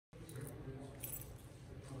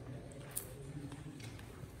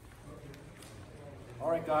All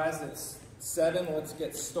right, guys, it's 7. Let's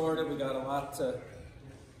get started. We got a lot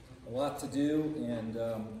to do, and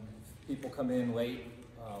people come in late.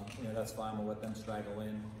 That's fine. We'll let them straggle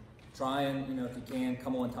in. Try and, if you can,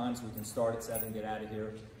 come on time so we can start at 7, get out of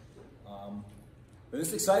here. But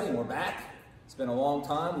it's exciting. We're back. It's been a long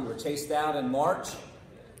time. We were chased out in March,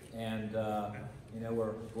 and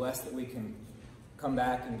we're blessed that we can come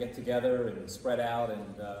back and get together and spread out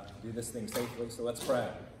and do this thing safely. So let's pray.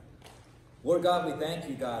 Lord God, we thank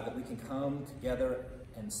you, God, that we can come together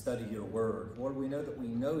and study your word. Lord, we know that we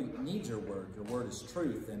need your word. Your word is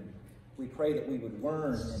truth, and we pray that we would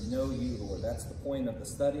learn and know you, Lord. That's the point of the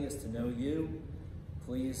study, is to know you.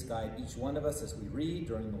 Please guide each one of us as we read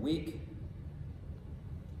during the week.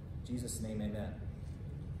 In Jesus' name, amen.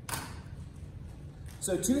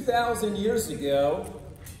 So 2,000 years ago,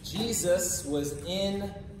 Jesus was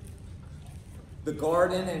in the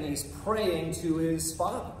garden and he's praying to his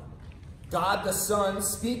Father. God the Son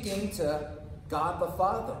speaking to God the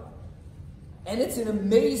Father. And it's an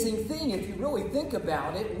amazing thing. If you really think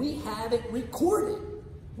about it, we have it recorded.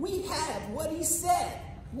 We have what he said,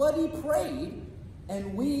 what he prayed,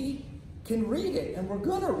 and we can read it, and we're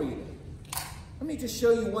going to read it. Let me just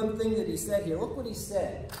show you one thing that he said here. Look what he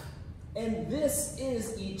said. And this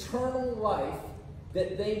is eternal life,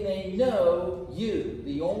 that they may know you,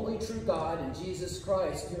 the only true God, and Jesus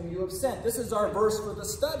Christ, whom you have sent. This is our verse for the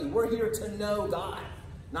study. We're here to know God,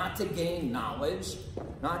 not to gain knowledge,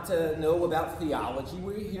 not to know about theology.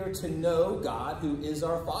 We're here to know God, who is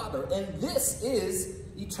our Father. And this is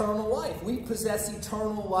eternal life. We possess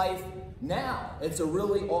eternal life now. It's a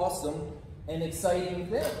really awesome and exciting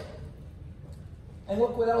thing. And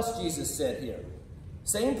look what else Jesus said here.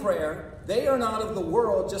 Same prayer. They are not of the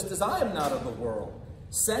world, just as I am not of the world.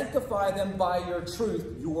 Sanctify them by your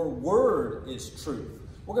truth. Your word is truth.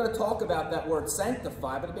 We're going to talk about that word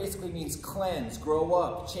sanctify, but it basically means cleanse, grow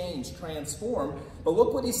up, change, transform. But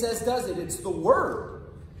look what he says does it. It's the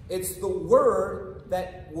word. It's the word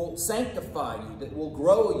that will sanctify you, that will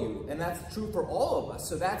grow you. And that's true for all of us.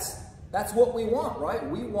 So that's what we want, right?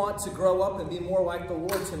 We want to grow up and be more like the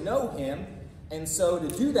Lord, to know him. And so to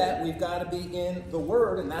do that, we've got to be in the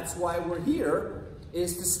word. And that's why we're here,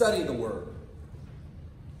 is to study the word.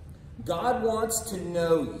 God wants to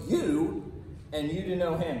know you and you to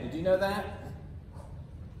know him. Did you know that?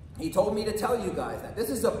 He told me to tell you guys that. This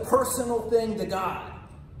is a personal thing to God.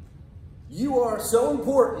 You are so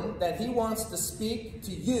important that he wants to speak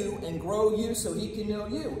to you and grow you so he can know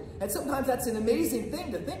you. And sometimes that's an amazing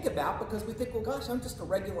thing to think about, because we think, well, gosh, I'm just a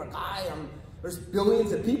regular guy. There's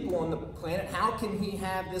billions of people on the planet. How can he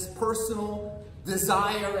have this personal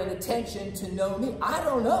desire and attention to know me? I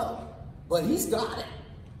don't know, but he's got it.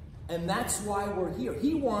 And that's why we're here.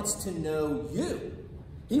 He wants to know you.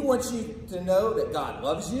 He wants you to know that God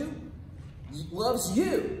loves you. He loves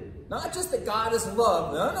you. Not just that God is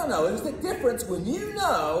love. No. There's a difference when you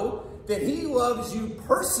know that he loves you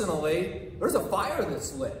personally. There's a fire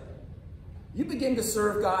that's lit. You begin to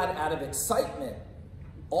serve God out of excitement,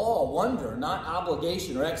 awe, wonder, not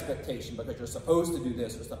obligation or expectation, because you're supposed to do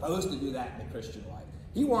this or supposed to do that in the Christian life.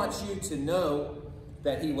 He wants you to know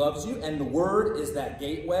that he loves you, and the word is that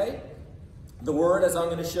gateway. The word, as I'm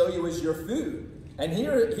going to show you, is your food. And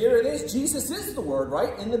here it is. Jesus is the word,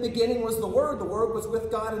 right? In the beginning was the word was with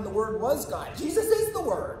God, and the word was God. Jesus is the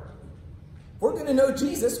word. If we're going to know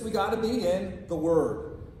Jesus, we got to be in the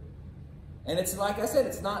word. And it's like I said,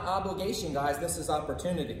 it's not obligation, guys. This is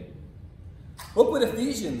opportunity. Look what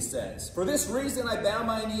Ephesians says. For this reason I bow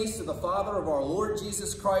my knees to the Father of our Lord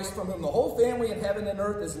Jesus Christ, from whom the whole family in heaven and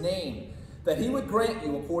earth is named, that he would grant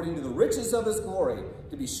you, according to the riches of his glory,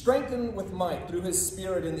 to be strengthened with might through his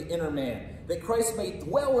Spirit in the inner man, that Christ may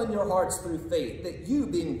dwell in your hearts through faith, that you,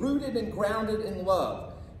 being rooted and grounded in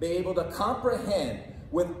love, be able to comprehend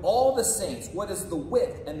with all the saints what is the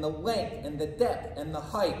width and the length and the depth and the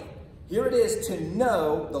height. Here it is, to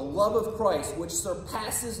know the love of Christ, which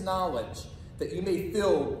surpasses knowledge, that you may be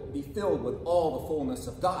filled with all the fullness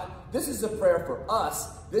of God. This is a prayer for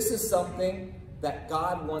us. This is something that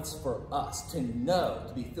God wants for us, to know,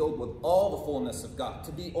 to be filled with all the fullness of God,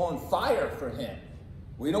 to be on fire for him.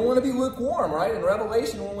 We don't want to be lukewarm, right? In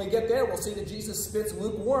Revelation, when we get there, we'll see that Jesus spits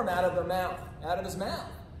lukewarm out of his mouth.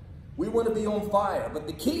 We want to be on fire. But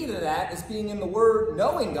the key to that is being in the word,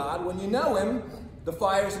 knowing God. When you know him, the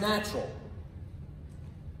fire's natural.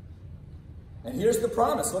 And here's the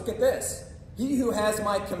promise. Look at this. He who has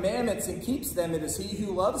my commandments and keeps them, it is he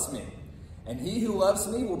who loves me. And he who loves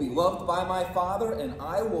me will be loved by my Father, and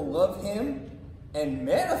I will love him and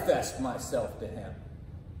manifest myself to him.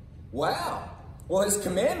 Wow. Well, his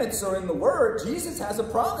commandments are in the word. Jesus has a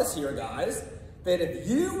promise here, guys, that if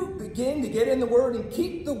you begin to get in the Word and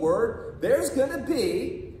keep the Word, there's going to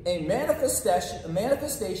be a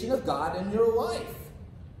manifestation of God in your life.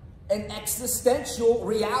 An existential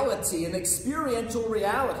reality, an experiential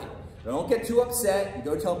reality. Don't get too upset. You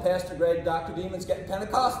go tell Pastor Greg, Dr. Demon's getting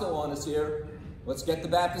Pentecostal on us here. Let's get the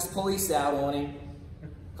Baptist police out on him.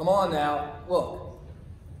 Come on now. Look,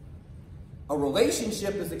 a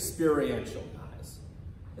relationship is experiential, guys.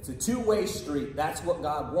 It's a two-way street. That's what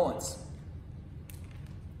God wants.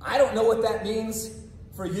 I don't know what that means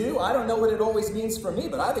for you. I don't know what it always means for me,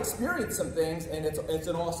 but I've experienced some things, and it's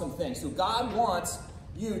an awesome thing. So God wants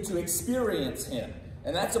you to experience Him,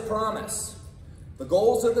 and that's a promise. The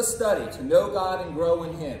goals of the study, to know God and grow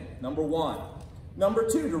in Him, number 1. Number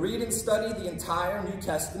 2, to read and study the entire New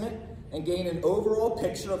Testament and gain an overall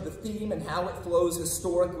picture of the theme and how it flows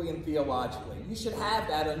historically and theologically. You should have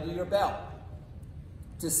that under your belt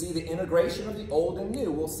to see the integration of the old and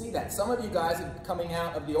new. We'll see that. Some of you guys are coming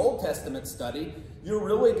out of the Old Testament study. You're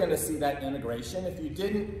really going to see that integration. If you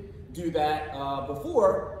didn't do that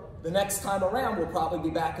before, the next time around we'll probably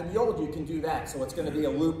be back in the old. You can do that. So it's going to be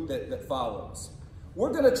a loop that follows.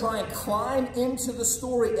 We're going to try and climb into the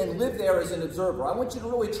story and live there as an observer. I want you to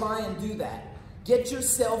really try and do that. Get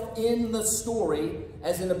yourself in the story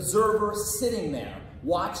as an observer sitting there,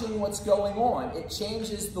 watching what's going on. It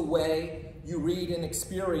changes the way you read and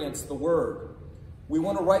experience the Word. We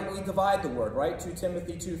want to rightly divide the Word, right? 2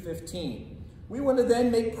 Timothy 2:15. We want to then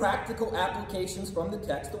make practical applications from the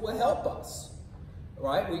text that will help us,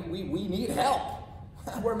 right? We need help.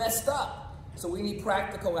 We're messed up. So we need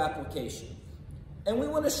practical application. And we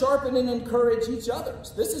want to sharpen and encourage each other.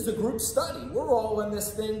 This is a group study. We're all in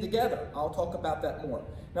this thing together. I'll talk about that more.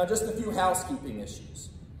 Now, just a few housekeeping issues.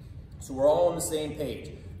 So we're all on the same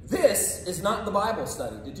page. This is not the Bible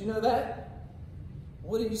study. Did you know that?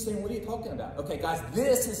 What are you saying? What are you talking about? Okay, guys,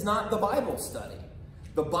 this is not the Bible study.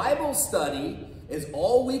 The Bible study is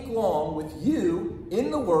all week long with you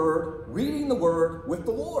in the Word, reading the Word with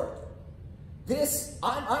the Lord.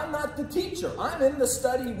 I'm not the teacher. I'm in the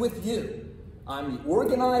study with you. I'm the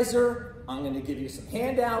organizer. I'm going to give you some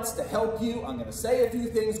handouts to help you. I'm going to say a few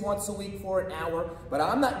things once a week for an hour, but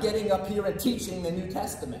I'm not getting up here and teaching the New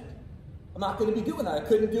Testament. I'm not going to be doing that. I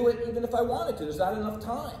couldn't do it even if I wanted to. There's not enough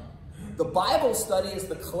time. The Bible study is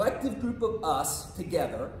the collective group of us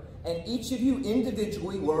together, and each of you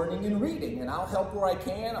individually learning and reading. And I'll help where I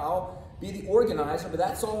can. I'll be the organizer, but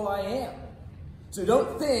that's all I am. So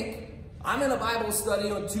don't think I'm in a Bible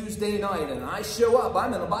study on Tuesday night and I show up,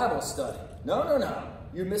 I'm in a Bible study. No, no, no.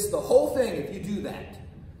 You miss the whole thing if you do that.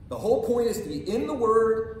 The whole point is to be in the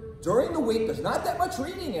Word during the week. There's not that much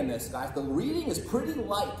reading in this, guys. The reading is pretty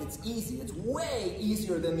light. It's easy. It's way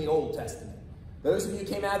easier than the Old Testament. Those of you who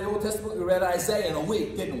came out of the Old Testament, we read Isaiah in a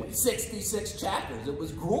week, didn't we? 66 chapters. It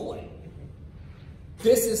was grueling.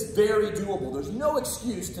 This is very doable. There's no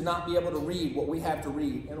excuse to not be able to read what we have to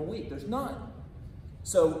read in a week. There's none.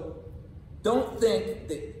 So don't think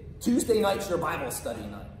that Tuesday night's your Bible study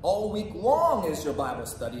night. All week long is your Bible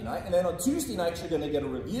study night. And then on Tuesday nights, you're going to get a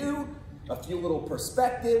review, a few little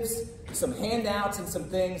perspectives, some handouts, and some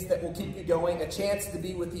things that will keep you going, a chance to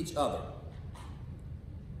be with each other.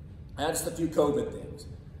 And just a few COVID things.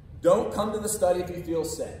 Don't come to the study if you feel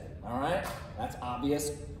sick, all right? That's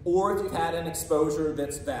obvious. Or if you've had an exposure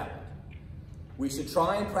that's valid. We should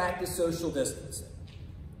try and practice social distancing.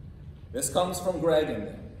 This comes from Greg and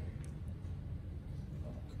me.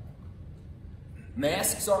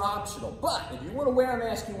 Masks are optional, but if you want to wear a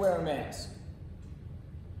mask, you wear a mask.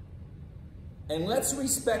 And let's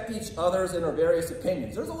respect each other's and our various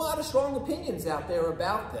opinions. There's a lot of strong opinions out there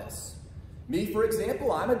about this. Me, for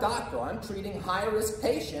example, I'm a doctor. I'm treating high-risk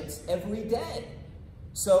patients every day.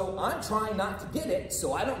 So I'm trying not to get it,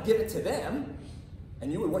 so I don't give it to them.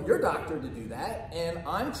 And you would want your doctor to do that. And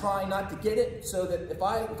I'm trying not to get it so that if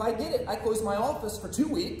I get it, I close my office for 2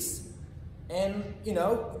 weeks. And,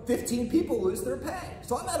 15 people lose their pay.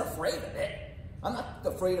 So I'm not afraid of it. I'm not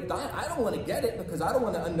afraid of dying. I don't want to get it because I don't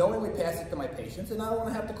want to unknowingly pass it to my patients, and I don't want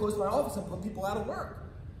to have to close my office and put people out of work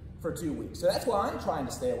for 2 weeks. So that's why I'm trying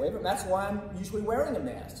to stay away from it. That's why I'm usually wearing a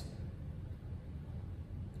mask.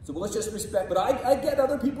 So let's just respect, but I get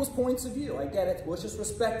other people's points of view. I get it. Let's just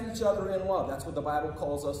respect each other in love. That's what the Bible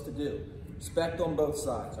calls us to do. Respect on both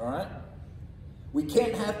sides, all right? We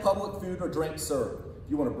can't have public food or drink served. If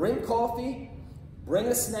you want to bring coffee, bring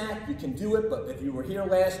a snack, you can do it, but if you were here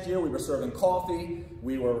last year, we were serving coffee.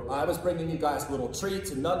 I was bringing you guys little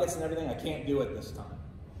treats and nuggets and everything. I can't do it this time.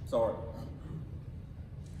 Sorry.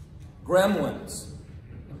 Gremlins.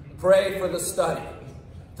 Pray for the study.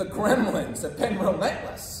 The gremlins have been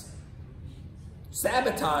relentless.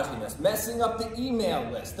 sabotaging us, messing up the email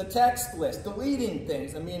list, the text list, deleting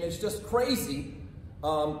things. I mean, it's just crazy.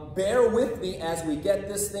 Bear with me as we get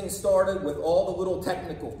this thing started with all the little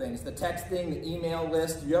technical things, the texting, the email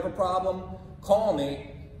list. If you have a problem, call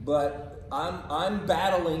me. But I'm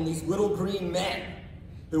battling these little green men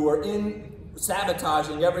who are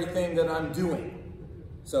sabotaging everything that I'm doing.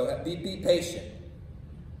 So be patient.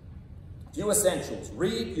 Few essentials.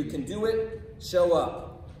 Read, you can do it, show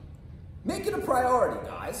up. Make it a priority,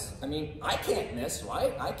 guys. I mean, I can't miss,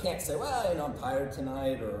 right? I can't say, well, I'm tired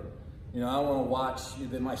tonight, or, I want to watch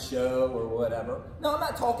my show or whatever. No, I'm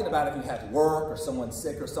not talking about if you have to work or someone's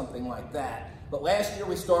sick or something like that. But last year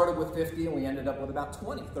we started with 50 and we ended up with about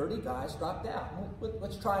 20, 30 guys dropped out.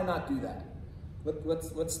 Let's try and not do that.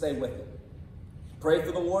 Let's stay with it. Pray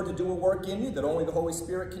for the Lord to do a work in you that only the Holy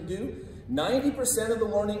Spirit can do. 90% of the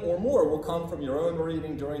learning or more will come from your own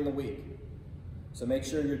reading during the week. So make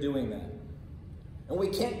sure you're doing that. And we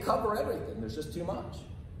can't cover everything. There's just too much.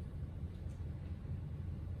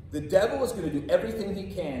 The devil is going to do everything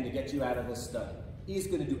he can to get you out of this study. He's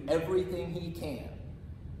going to do everything he can.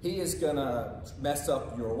 He is going to mess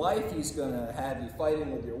up your life. He's going to have you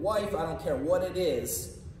fighting with your wife. I don't care what it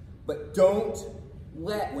is. But don't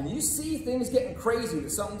when you see things getting crazy,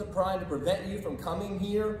 there's something trying to prevent you from coming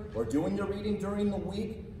here or doing your reading during the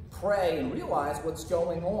week, pray and realize what's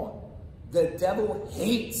going on. The devil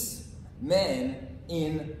hates men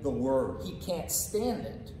in the Word. He can't stand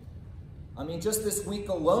it. I mean, just this week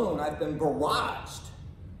alone, I've been barraged.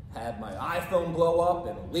 Had my iPhone blow up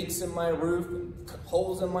and leaks in my roof and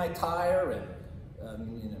holes in my tire and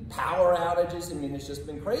power outages. I mean, it's just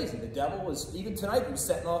been crazy. The devil was, even tonight, he was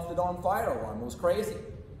setting off the on fire alarm. It was crazy.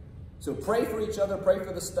 So pray for each other, pray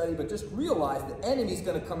for the study, but just realize the enemy's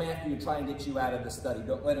going to come after you and try and get you out of the study.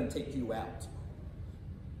 Don't let him take you out.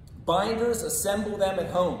 Binders, assemble them at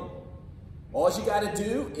home. All you got to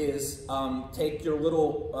do is take your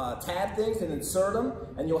little tab things and insert them,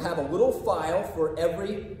 and you'll have a little file for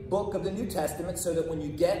every book of the New Testament so that when you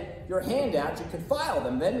get your handout, you can file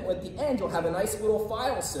them. Then at the end, you'll have a nice little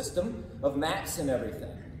file system of maps and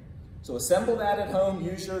everything. So assemble that at home,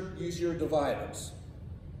 use your dividers.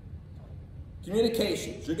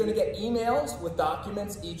 Communications. You're going to get emails with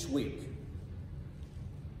documents each week.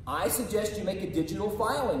 I suggest you make a digital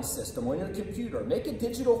filing system on your computer. Make a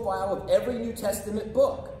digital file of every New Testament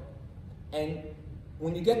book. And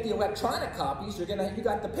when you get the electronic copies, you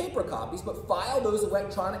got the paper copies, but file those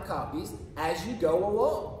electronic copies as you go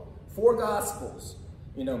along. 4 Gospels,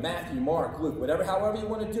 Matthew, Mark, Luke, however you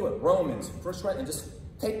want to do it. Romans, 1 Corinthians, and just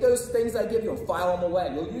take those things I give you and file them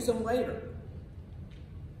away. You'll use them later.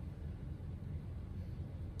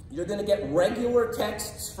 You're going to get regular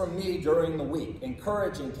texts from me during the week,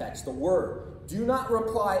 encouraging text, the Word. Do not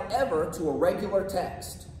reply ever to a regular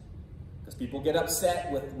text, because people get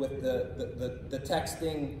upset with the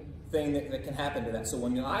texting thing that can happen to them. So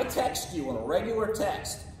when I text you on a regular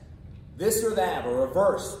text, this or that, or a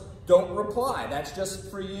verse, don't reply. That's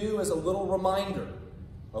just for you as a little reminder,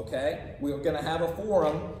 okay? We're going to have a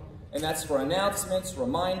forum, and that's for announcements,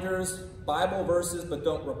 reminders, Bible verses, but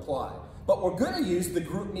don't reply. But we're going to use the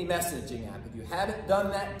GroupMe messaging app. If you haven't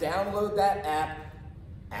done that, download that app,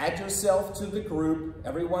 add yourself to the group.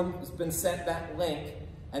 Everyone has been sent that link.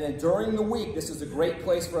 And then during the week, this is a great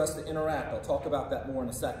place for us to interact. I'll talk about that more in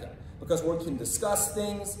a second. Because we can discuss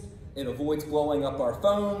things. It avoids blowing up our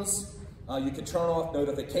phones. You can turn off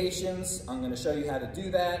notifications. I'm going to show you how to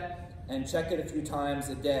do that. And check it a few times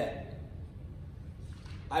a day.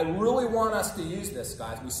 I really want us to use this,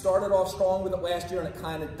 guys. We started off strong with it last year and it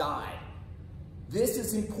kind of died. This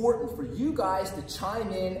is important for you guys to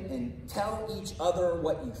chime in and tell each other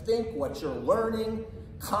what you think, what you're learning,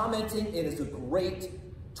 commenting. It is a great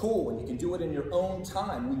tool, and you can do it in your own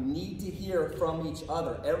time. We need to hear from each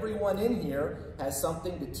other. Everyone in here has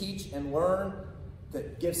something to teach and learn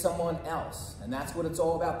that gives someone else, and that's what it's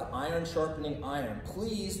all about, the iron sharpening iron.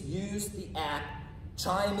 Please use the app,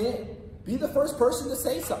 chime in. Be the first person to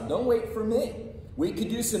say something. Don't wait for me. We could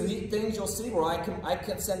do some neat things you'll see where I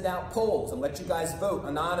can send out polls and let you guys vote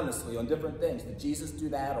anonymously on different things. Did Jesus do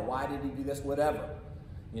that, or why did he do this, whatever.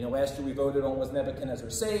 Last year we voted on was Nebuchadnezzar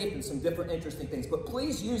saved and some different interesting things. But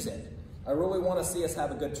please use it. I really want to see us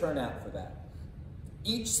have a good turnout for that.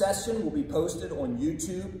 Each session will be posted on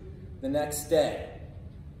YouTube the next day.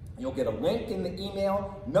 You'll get a link in the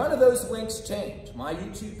email. None of those links change. My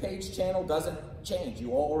YouTube page channel doesn't change.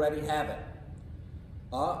 You already have it.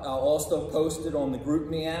 I'll also post it on the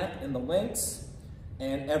GroupMe app and the links,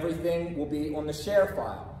 and everything will be on the share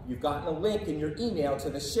file. You've gotten a link in your email to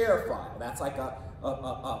the share file. That's like a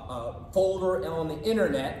folder on the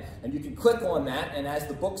internet, and you can click on that, and as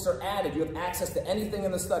the books are added, you have access to anything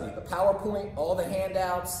in the study. The PowerPoint, all the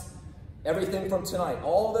handouts, everything from tonight.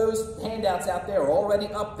 All those handouts out there are already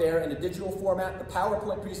up there in a digital format. The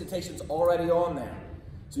PowerPoint presentation is already on there.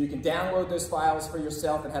 So you can download those files for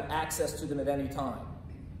yourself and have access to them at any time.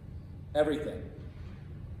 Everything.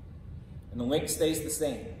 And the link stays the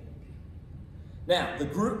same. Now, the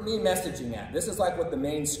GroupMe messaging app. This is like what the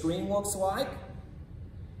main screen looks like.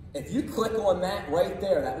 If you click on that right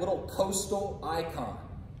there, that little coastal icon,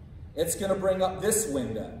 it's going to bring up this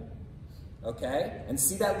window. Okay? And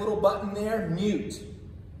see that little button there? Mute.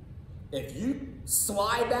 If you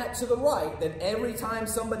slide that to the right, then every time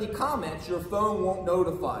somebody comments, your phone won't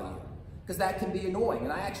notify you. Because that can be annoying.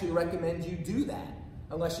 And I actually recommend you do that,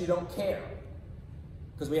 unless you don't care.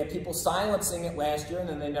 Because we had people silencing it last year and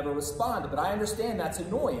then they never responded. But I understand that's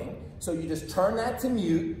annoying. So you just turn that to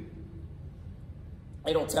mute.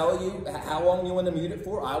 It'll tell you how long you want to mute it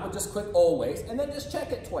for. I would just click always, and then just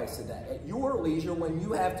check it twice a day at your leisure when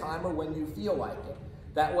you have time or when you feel like it.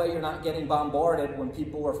 That way you're not getting bombarded when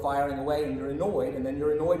people are firing away and you're annoyed, and then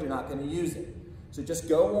you're annoyed you're not going to use it. So just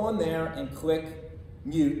go on there and click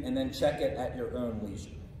mute and then check it at your own leisure.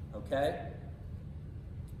 Okay?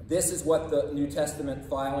 This is what the New Testament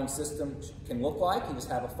filing system can look like. You just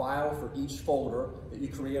have a file for each folder that you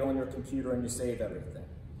create on your computer and you save everything.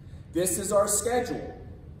 This is our schedule.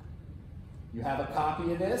 You have a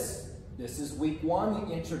copy of this. This is week 1,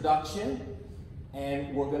 the introduction.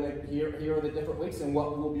 And we're going to, here are the different weeks and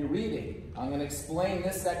what we'll be reading. I'm going to explain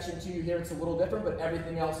this section to you here. It's a little different, but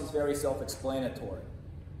everything else is very self-explanatory.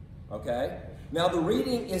 Okay? Now the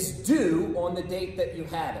reading is due on the date that you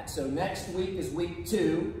have it. So next week is week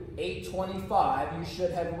 2, 8/25. You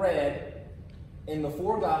should have read in the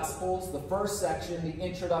 4 Gospels, the first section, the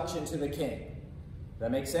introduction to the King.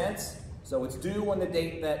 That make sense? So it's due on the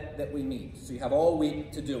date that we meet. So you have all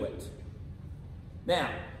week to do it. Now,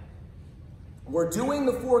 we're doing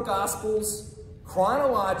the 4 Gospels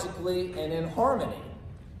chronologically and in harmony.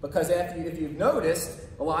 Because if you've noticed,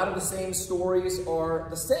 a lot of the same stories are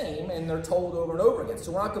the same and they're told over and over again.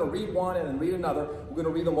 So we're not going to read one and then read another. We're going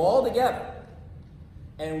to read them all together.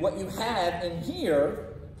 And what you have in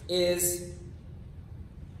here is,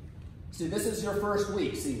 see, this is your first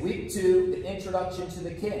week. See, week 2, the introduction to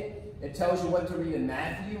the King. It tells you what to read in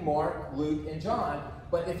Matthew, Mark, Luke, and John.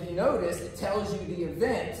 But if you notice, it tells you the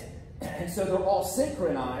event, and so they're all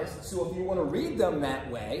synchronized. So if you want to read them that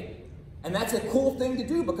way, and that's a cool thing to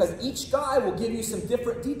do because each guy will give you some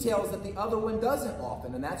different details that the other one doesn't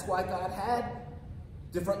often. And that's why God had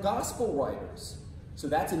different gospel writers. So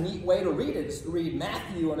that's a neat way to read it, is to read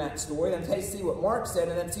Matthew in that story, then see what Mark said,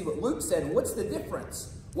 and then see what Luke said. And what's the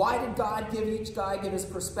difference? Why did God give each guy give his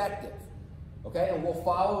perspective? Okay, and we'll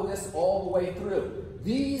follow this all the way through.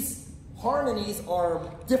 These harmonies are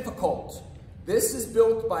difficult. This is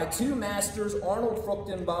built by 2 masters, Arnold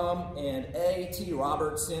Fruchtenbaum and A.T.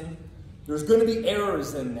 Robertson. There's going to be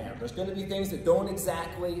errors in there. There's going to be things that don't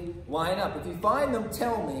exactly line up. If you find them,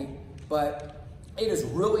 tell me, but it is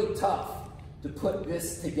really tough to put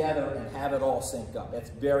this together and have it all sync up.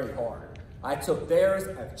 It's very hard. I took theirs,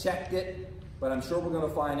 I've checked it, but I'm sure we're going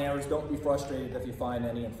to find errors. Don't be frustrated if you find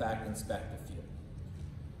any. In fact, inspect a few.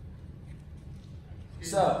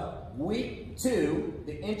 So, week 2,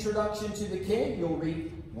 the introduction to the King, you'll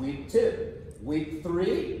read week 2. Week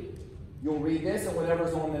 3, you'll read this and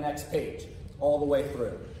whatever's on the next page, all the way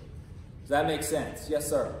through. Does that make sense? Yes,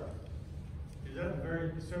 sir? Is that a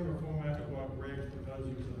very similar format to what Greg proposed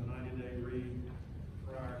you for the 90-day read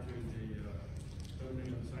prior to the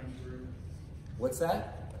opening of the sanctuary? What's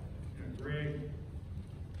that? And Greg,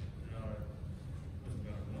 was it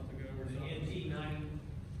about a month ago or something? The NT90.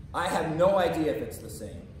 I have no idea if it's the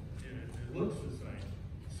same. It looks the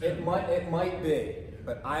same. It might be,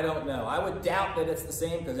 but I don't know. I would doubt that it's the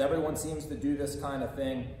same because everyone seems to do this kind of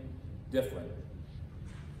thing different.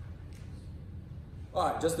 All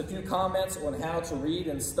right, just a few comments on how to read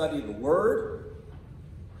and study the Word.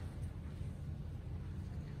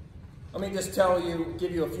 Let me just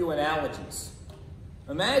give you a few analogies.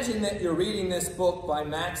 Imagine that you're reading this book by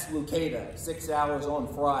Max Lucado, 6 Hours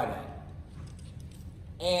on Friday.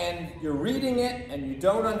 And you're reading it and you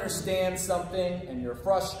don't understand something and you're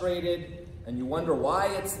frustrated and you wonder why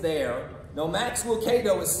it's there. No, Max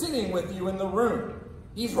Lucado is sitting with you in the room.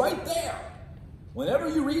 He's right there. Whenever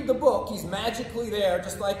you read the book, he's magically there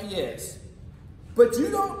just like he is. But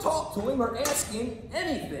you don't talk to him or ask him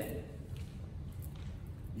anything.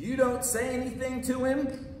 You don't say anything to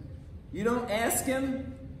him. You don't ask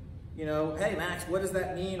him, hey, Max, what does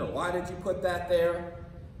that mean? Or why did you put that there?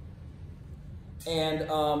 And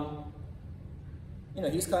You know,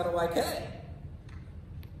 he's kind of like, hey,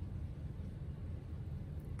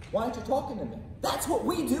 why aren't you talking to me? That's what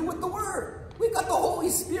we do with the Word. We've got the Holy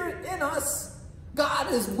Spirit in us.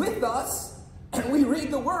 God is with us, and we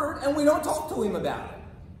read the Word, and we don't talk to Him about it.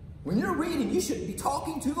 When you're reading, you should be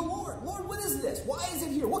talking to the Lord. Lord, what is this? Why is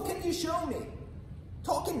it here? What can you show me?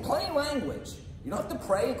 Talk in plain language. You don't have to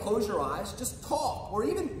pray and close your eyes. Just talk, or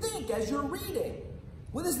even think as you're reading.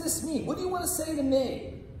 What does this mean? What do you want to say to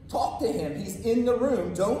me? Talk to Him. He's in the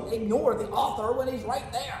room. Don't ignore the author when He's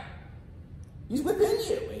right there. He's within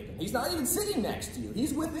you, even. He's not even sitting next to you.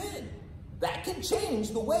 He's within. That can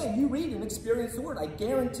change the way you read and experience the Word. I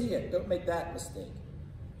guarantee it. Don't make that mistake.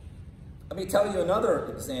 Let me tell you another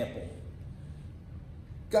example.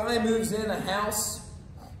 Guy moves in a house,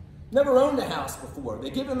 never owned a house before. They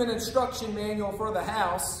give him an instruction manual for the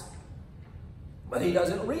house, but he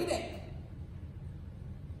doesn't read it.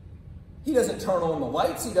 He doesn't turn on the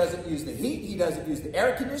lights. He doesn't use the heat. He doesn't use the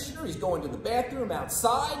air conditioner. He's going to the bathroom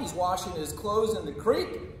outside. He's washing his clothes in the creek.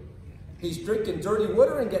 He's drinking dirty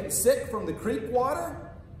water and getting sick from the creek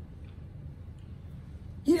water.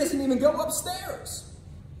 He doesn't even go upstairs.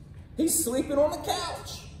 He's sleeping on the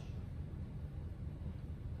couch.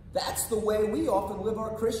 That's the way we often live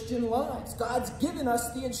our Christian lives. God's given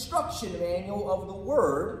us the instruction manual of the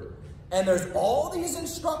Word, and there's all these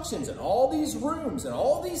instructions and all these rooms and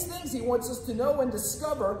all these things He wants us to know and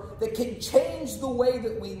discover that can change the way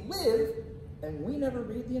that we live, and we never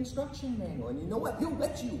read the instruction manual. And you know what? He'll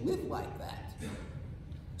let you live like that.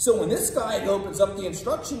 So when this guy opens up the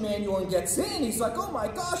instruction manual and gets in, he's like, oh my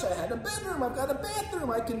gosh, I had a bedroom, I've got a bathroom,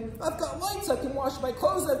 I've got lights, I can wash my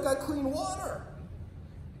clothes, I've got clean water.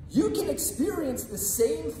 You can experience the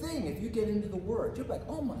same thing if you get into the Word. You're like,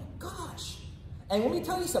 oh my gosh. And let me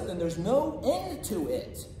tell you something, there's no end to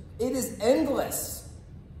it. It is endless.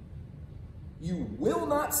 You will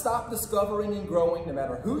not stop discovering and growing no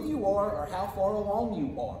matter who you are or how far along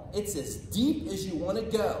you are. It's as deep as you want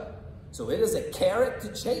to go. So it is a carrot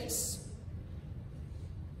to chase.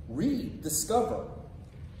 Read, discover,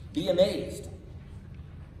 be amazed.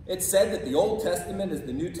 It's said that the Old Testament is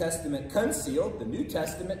the New Testament concealed. The New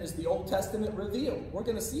Testament is the Old Testament revealed. We're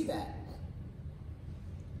going to see that.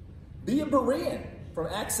 Be a Berean. From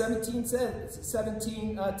Acts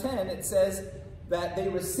 17:10, it says that they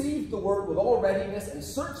received the Word with all readiness and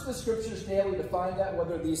searched the Scriptures daily to find out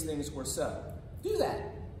whether these things were so. Do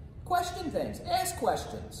that. Question things. Ask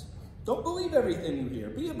questions. Don't believe everything you hear.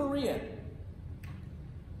 Be a Berean.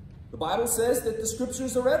 The Bible says that the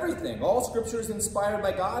Scriptures are everything. All Scripture is inspired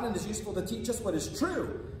by God and is useful to teach us what is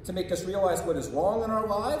true, to make us realize what is wrong in our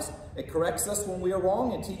lives. It corrects us when we are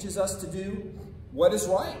wrong and teaches us to do what is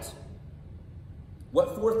right.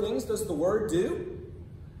 What four things does the Word do?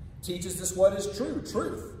 Teaches us what is true,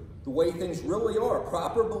 truth, the way things really are,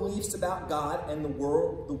 proper beliefs about God and the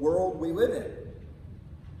world we live in.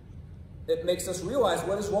 It makes us realize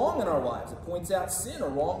what is wrong in our lives. It points out sin or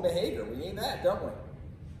wrong behavior. We need that, don't we?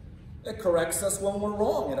 It corrects us when we're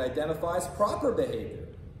wrong. It identifies proper behavior.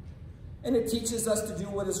 And it teaches us to do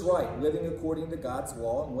what is right, living according to God's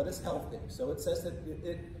law and what is healthy. So it says that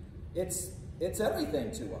it's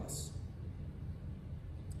everything to us.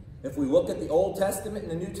 If we look at the Old Testament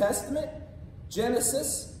and the New Testament,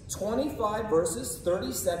 Genesis 25 verses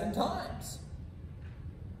 37 times.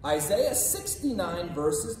 Isaiah 69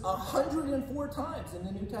 verses 104 times in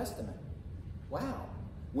the New Testament. Wow.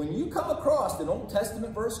 When you come across an Old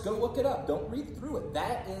Testament verse, go look it up. Don't read through it.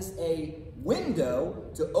 That is a window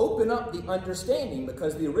to open up the understanding,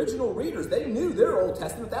 because the original readers, they knew their Old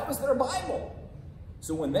Testament. That was their Bible.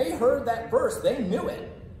 So when they heard that verse, they knew it.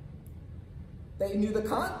 They knew the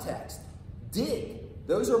context. Dig.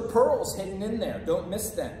 Those are pearls hidden in there. Don't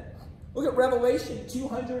miss them. Look at Revelation,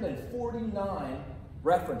 249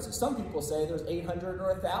 references. Some people say there's 800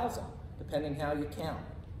 or 1,000, depending how you count.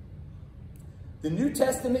 The New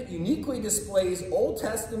Testament uniquely displays Old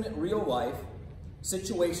Testament real life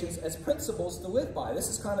situations as principles to live by. This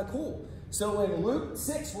is kind of cool. So in Luke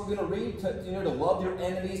 6, we're going to read to love your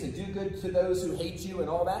enemies and do good to those who hate you and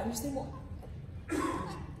all that. And you say, well,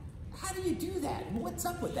 how do you do that? What's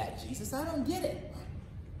up with that, Jesus? I don't get it.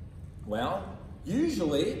 Well,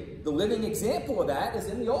 usually the living example of that is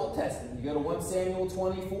in the Old Testament. You go to 1 Samuel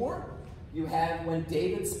 24, you have when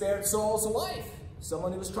David spared Saul's life.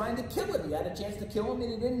 Someone who was trying to kill him. He had a chance to kill him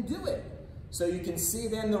and he didn't do it. So you can see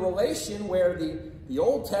then the relation where the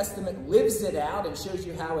Old Testament lives it out and shows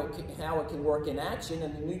you how it can work in action,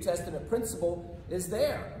 and the New Testament principle is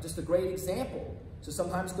there. Just a great example. So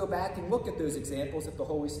sometimes go back and look at those examples if the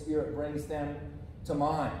Holy Spirit brings them to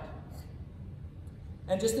mind.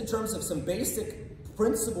 And just in terms of some basic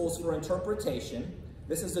principles for interpretation,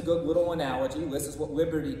 This is a good little analogy. This is what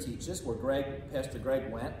Liberty teaches, where Pastor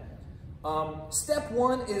Greg went. Step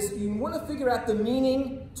one is you want to figure out the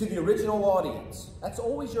meaning to the original audience. That's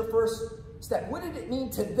always your first step. What did it mean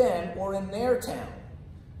to them or in their town?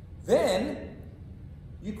 Then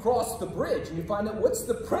you cross the bridge and you find out what's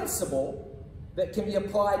the principle that can be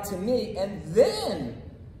applied to me, and then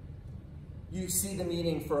you see the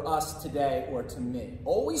meaning for us today or to me.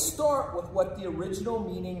 Always start with what the original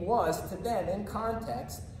meaning was to them in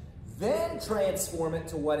context, then transform it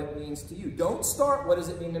to what it means to you. Don't start, what does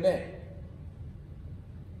it mean to me?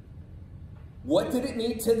 What did it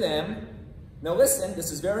mean to them? Now listen,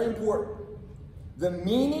 this is very important. The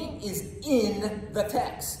meaning is in the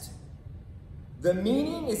text. The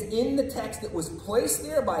meaning is in the text that was placed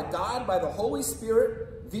there by God, by the Holy Spirit,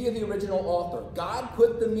 via the original author. God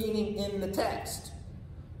put the meaning in the text.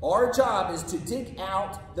 Our job is to dig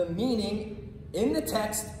out the meaning in the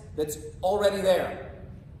text that's already there.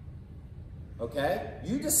 Okay?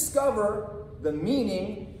 You discover the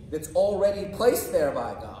meaning that's already placed there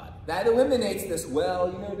by God. That eliminates this, well,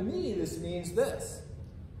 you know, to me, this means this.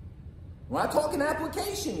 We're not talking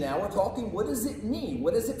application now. We're talking, what does it mean?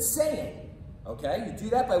 What is it saying? Okay? You do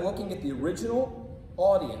that by looking at the original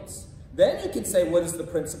audience. Then you can say, what is the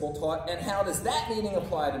principle taught, and how does that meaning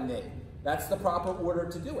apply to me? That's the proper order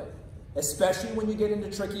to do it, especially when you get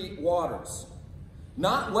into tricky waters.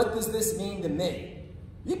 Not, what does this mean to me?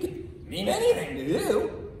 You could mean anything to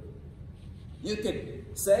you. You could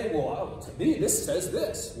say, well, to me, this says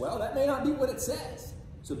this. Well, that may not be what it says.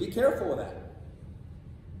 So be careful of that.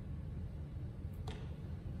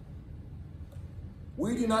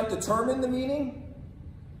 We do not determine the meaning.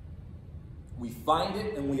 We find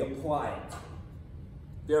it and we apply it.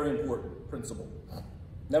 Very important principle.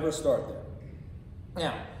 Never start there.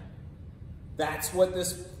 Now, that's what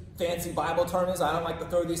this fancy Bible term is. I don't like to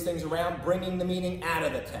throw these things around. Bringing the meaning out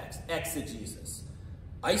of the text. Exegesis.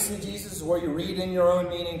 Eisegesis is where you read in your own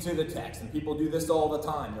meaning to the text. And people do this all the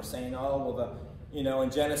time. They're saying, oh, well,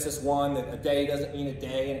 in Genesis 1, that a day doesn't mean a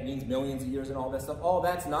day, and it means millions of years and all that stuff. All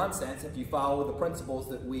that's nonsense if you follow the principles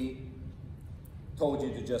that we told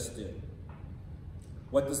you to just do.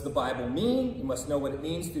 What does the Bible mean? You must know what it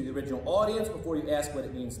means to the original audience before you ask what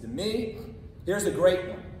it means to me. Here's a great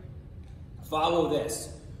one. Follow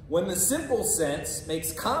this. When the simple sense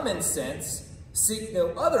makes common sense, seek no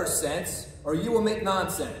other sense, or you will make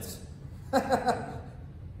nonsense.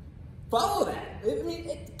 Follow that. I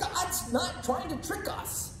mean, God's not trying to trick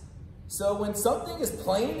us. So when something is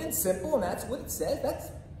plain and simple, and that's what it says, that's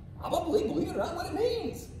probably, believe it or not, what it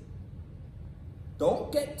means.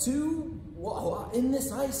 Don't get too, well, in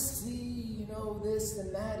this I see, this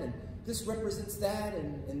and that, and this represents that,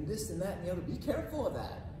 and this and that, and the other. Be careful of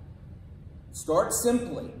that. Start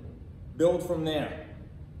simply. Build from there.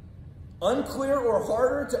 Unclear or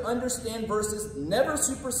harder to understand verses never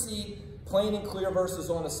supersede plain and clear verses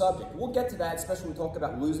on a subject. We'll get to that, especially when we talk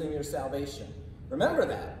about losing your salvation. Remember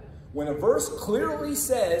that. When a verse clearly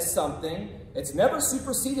says something, it's never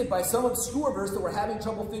superseded by some obscure verse that we're having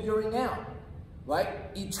trouble figuring out. Right?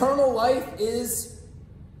 Eternal life is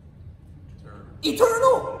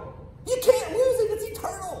eternal. You can't lose it. It's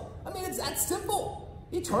eternal. I mean, it's that simple.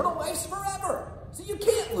 Eternal life's forever. So you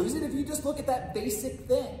can't lose it if you just look at that basic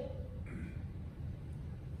thing.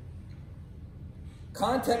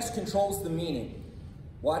 Context controls the meaning.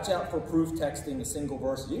 Watch out for proof texting a single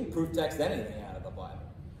verse. You can proof text anything out of the Bible.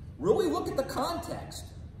 Really look at the context.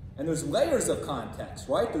 And there's layers of context,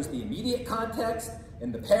 right? There's the immediate context,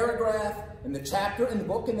 in the paragraph, in the chapter, in the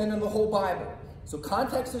book, and then in the whole Bible. So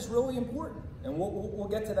context is really important. And we'll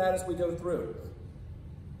get to that as we go through.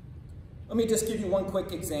 Let me just give you one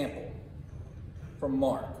quick example from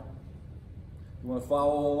Mark. You want to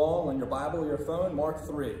follow along on your Bible or your phone? Mark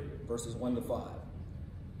 3, verses 1 to 5.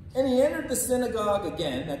 And he entered the synagogue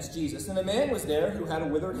again, that's Jesus, and a man was there who had a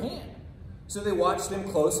withered hand. So they watched him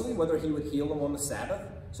closely, whether he would heal him on the Sabbath,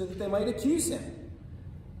 so that they might accuse him,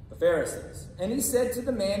 the Pharisees. And he said to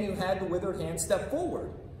the man who had the withered hand, step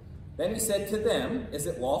forward. Then he said to them, is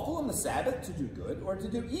it lawful on the Sabbath to do good or to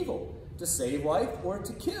do evil, to save life or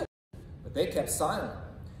to kill? But they kept silent.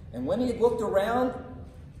 And when he had looked around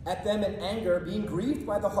at them in anger, being grieved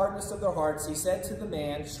by the hardness of their hearts, he said to the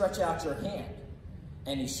man, stretch out your hand.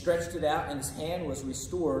 And he stretched it out, and his hand was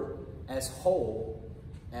restored as whole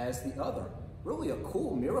as the other. Really a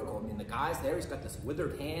cool miracle. I mean, the guy's there, he's got this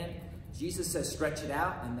withered hand. Jesus says, stretch it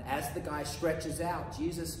out. And as the guy stretches out,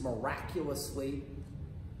 Jesus miraculously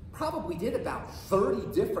probably did about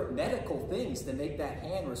 30 different medical things to make that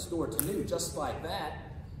hand restored to new, just like that.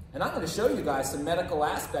 And I'm going to show you guys some medical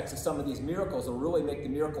aspects of some of these miracles that really make the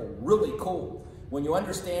miracle really cool. When you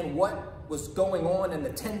understand what was going on in the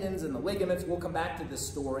tendons and the ligaments. We'll come back to this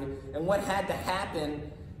story. And what had to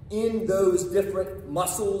happen in those different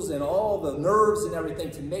muscles and all the nerves and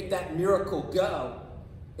everything to make that miracle go.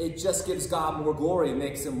 It just gives God more glory and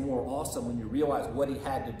makes him more awesome when you realize what he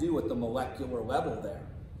had to do at the molecular level there.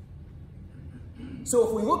 So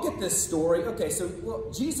if we look at this story, okay, so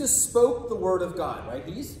well, Jesus spoke the word of God, right?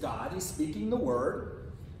 He's God, he's speaking the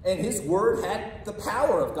word, and his word had the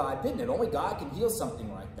power of God, didn't it? Only God can heal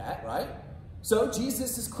something like that, right? So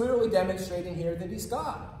Jesus is clearly demonstrating here that he's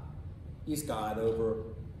God. He's God over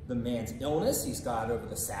the man's illness. He's God over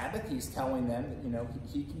the Sabbath. He's telling them that, you know,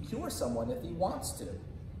 he can cure someone if he wants to,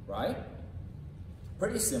 right?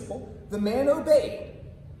 Pretty simple. The man obeyed.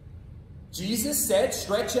 Jesus said,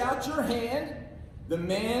 stretch out your hand. The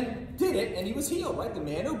man did it, and he was healed, right? The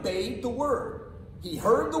man obeyed the word. He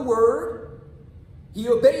heard the word. He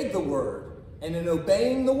obeyed the word. And in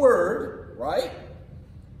obeying the word, right,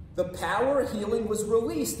 the power of healing was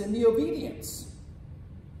released in the obedience,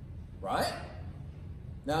 right?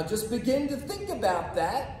 Now just begin to think about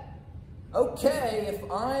that. Okay, if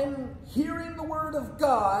I'm hearing the word of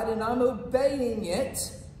God and I'm obeying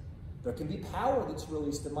it, there can be power that's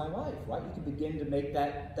released in my life, right? You can begin to make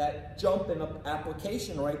that jump in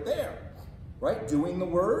application right there, right? Doing the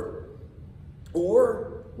word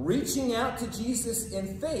or reaching out to Jesus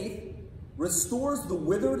in faith restores the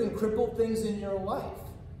withered and crippled things in your life.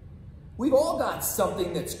 We've all got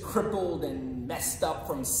something that's crippled and messed up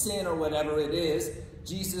from sin or whatever it is.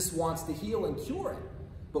 Jesus wants to heal and cure it.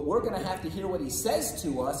 But we're going to have to hear what he says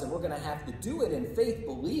to us, and we're going to have to do it in faith,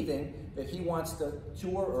 believing that he wants to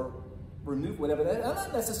cure or remove whatever that is. I'm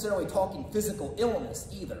not necessarily talking physical illness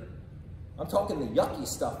either. I'm talking the yucky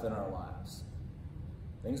stuff in our lives.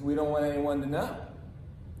 Things we don't want anyone to know.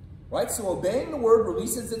 Right? So obeying the word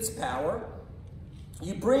releases its power.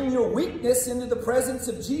 You bring your weakness into the presence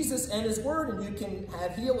of Jesus and his word, and you can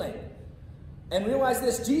have healing. And realize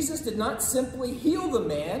this, Jesus did not simply heal the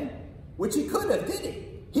man, which he could have, did he?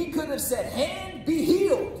 He could have said, hand, be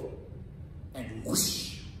healed. And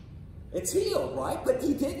whoosh, it's healed, right? But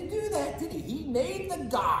he didn't do that, did he? He made the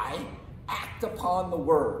guy act upon the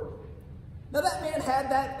word. Now that man had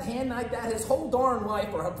that hand like that his whole darn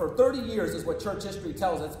life, or for 30 years is what church history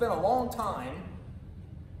tells us. It's been a long time.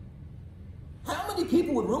 How many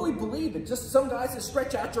people would really believe that just some guys that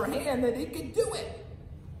stretch out your hand that he could do it?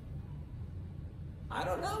 I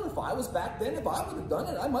don't know. If I was back then, if I would have done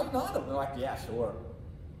it, I might not have been like, yeah, sure.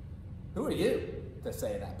 Who are you to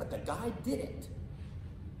say that? But the guy did it.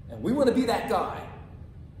 And we want to be that guy.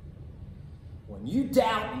 When you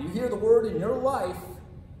doubt and you hear the word in your life,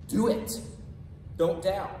 do it. Don't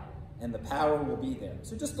doubt. And the power will be there.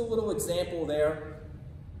 So just a little example there.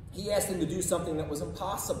 He asked him to do something that was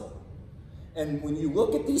impossible. And when you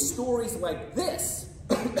look at these stories like this,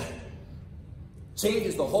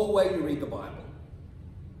 changes the whole way you read the Bible.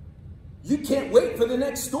 You can't wait for the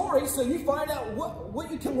next story, so you find out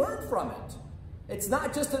what you can learn from it. It's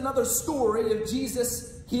not just another story of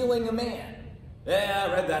Jesus healing a man. Yeah,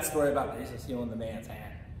 I read that story about Jesus healing the man's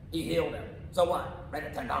hand. He healed him. So what? Read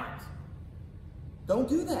it 10 times. Don't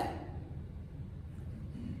do that.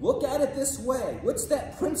 Look at it this way. What's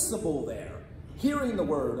that principle there? Hearing the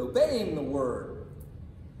word, obeying the word,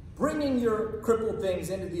 bringing your crippled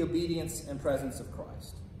things into the obedience and presence of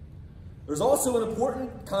Christ. There's also an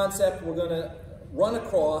important concept we're going to run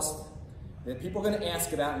across that people are going to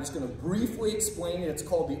ask about. I'm just going to briefly explain it. It's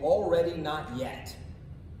called the already not yet.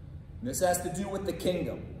 And this has to do with the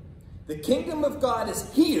kingdom. The kingdom of God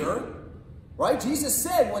is here, right? Jesus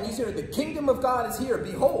said when he's here, the kingdom of God is here,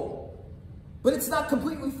 behold. But it's not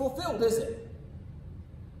completely fulfilled, is it?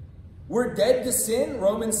 We're dead to sin,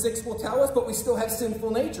 Romans 6 will tell us, but we still have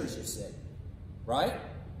sinful natures, you see, right?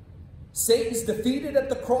 Satan's defeated at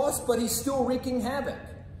the cross, but he's still wreaking havoc.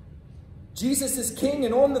 Jesus is king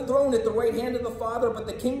and on the throne at the right hand of the Father, but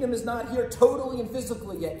the kingdom is not here totally and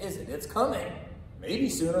physically yet, is it? It's coming, maybe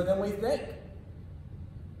sooner than we think.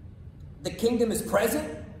 The kingdom is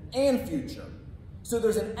present and future. So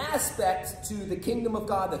there's an aspect to the kingdom of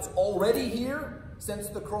God that's already here since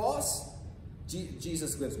the cross.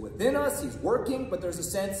 Jesus lives within us, he's working, but there's a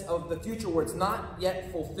sense of the future where it's not yet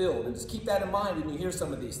fulfilled. And just keep that in mind when you hear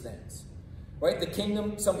some of these things. Right? The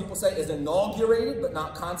kingdom, some people say, is inaugurated but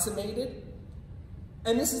not consummated.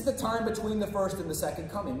 And this is the time between the first and the second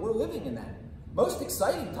coming. We're living in that most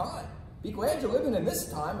exciting time. Be glad you're living in this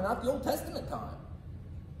time and not the Old Testament time.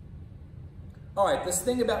 All right, this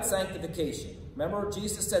thing about sanctification. Remember,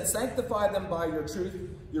 Jesus said, sanctify them by your truth.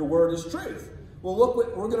 Your word is truth. Well, look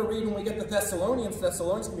what we're going to read when we get to Thessalonians.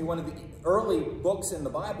 Thessalonians can be one of the early books in the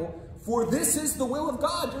Bible. For this is the will of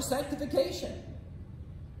God, your sanctification.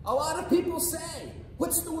 A lot of people say,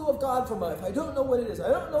 what's the will of God for my life? I don't know what it is. I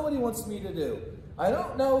don't know what he wants me to do. I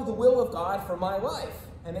don't know the will of God for my life.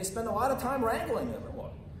 And they spend a lot of time wrangling over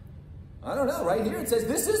one. I don't know. Right here it says,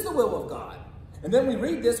 this is the will of God. And then we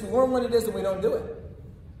read this, we learn what it is, and we don't do it.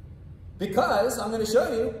 Because, I'm going to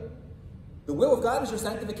show you, the will of God is your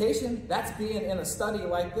sanctification. That's being in a study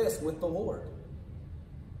like this with the Lord.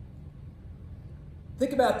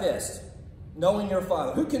 Think about this. Knowing your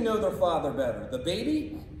father. Who can know their father better? The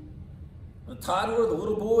baby, the toddler, the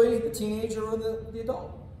little boy, the teenager, or the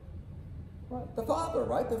adult? Right? The father,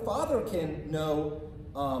 right? The father can know,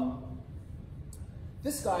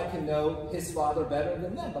 this guy can know his father better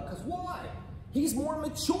than them. Because why? He's more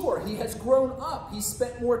mature. He has grown up. He's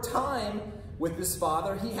spent more time with his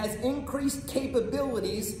father. He has increased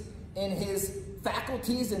capabilities in his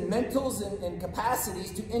faculties and mentals and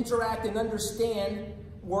capacities to interact and understand,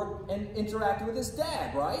 work, and interact with his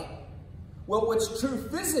dad, right? Well, what's true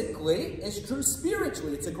physically is true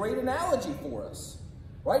spiritually. It's a great analogy for us,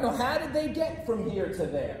 right? Now, how did they get from here to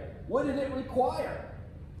there? What did it require?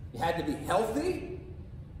 You had to be healthy,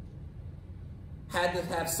 had to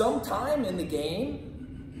have some time in the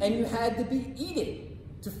game, and you had to be eating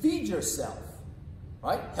to feed yourself,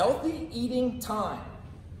 right? Healthy eating time.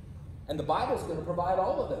 And the Bible is going to provide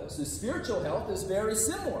all of those. The spiritual health is very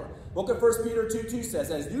similar. Look at 1 Peter 2:2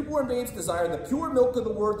 says, as newborn babes desire the pure milk of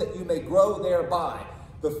the word that you may grow thereby.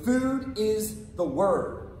 The food is the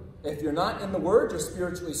word. If you're not in the word, you're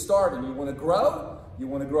spiritually starving. You want to grow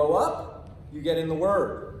up, you get in the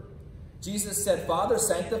word. Jesus said, Father,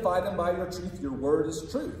 sanctify them by your truth. Your word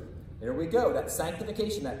is truth. There we go. That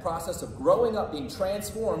sanctification, that process of growing up, being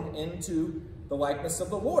transformed into the likeness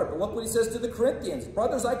of the Lord. But look what he says to the Corinthians.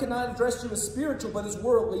 Brothers, I could not address you as spiritual, but as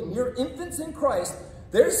worldly, mere infants in Christ.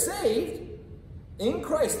 They're saved in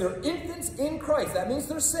Christ. They're infants in Christ. That means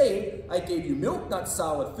they're saved. I gave you milk, not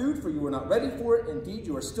solid food, for you were not ready for it. Indeed,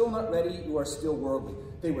 you are still not ready. You are still worldly.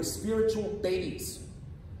 They were spiritual babies.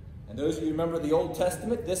 And those of you who remember the Old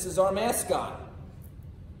Testament, this is our mascot.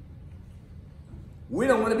 We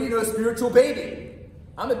don't want to be no spiritual baby.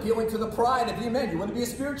 I'm appealing to the pride of you men. You want to be a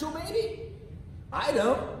spiritual baby? I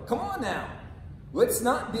don't. Come on now. Let's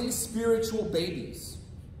not be spiritual babies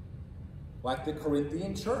like the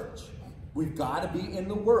Corinthian church. We've got to be in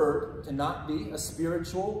the Word to not be a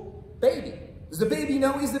spiritual baby. Does the baby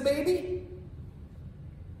know he's the baby?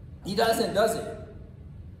 He doesn't, does he?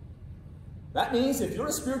 That means if you're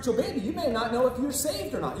a spiritual baby, you may not know if you're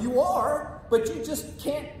saved or not. You are, but you just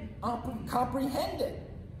can't comprehend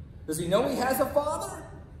it. Does he know he has a father?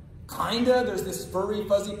 Kinda. There's this furry,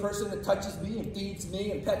 fuzzy person that touches me and feeds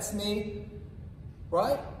me and pets me,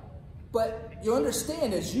 right? But you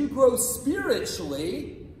understand, as you grow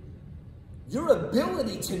spiritually, your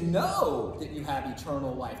ability to know that you have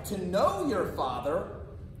eternal life, to know your Father,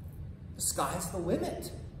 the sky's the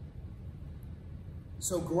limit.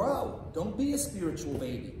 So grow. Don't be a spiritual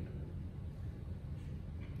baby.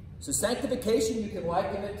 So sanctification, you can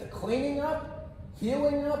liken it to cleaning up,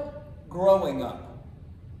 healing up, growing up.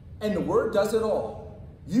 And the Word does it all.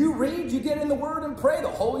 You read, you get in the Word and pray. The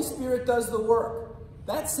Holy Spirit does the work.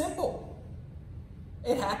 That's simple.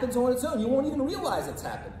 It happens on its own. You won't even realize it's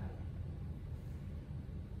happening.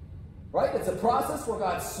 Right? It's a process where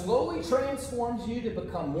God slowly transforms you to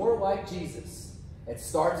become more like Jesus. It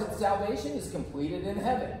starts at salvation, is completed in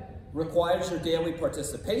heaven. Requires your daily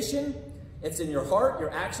participation. It's in your heart,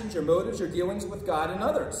 your actions, your motives, your dealings with God and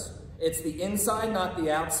others. It's the inside, not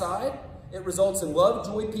the outside. It results in love,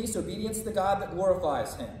 joy, peace, obedience to God that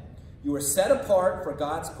glorifies Him. You are set apart for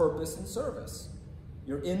God's purpose and service.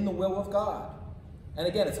 You're in the will of God. And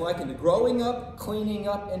again, it's likened to growing up, cleaning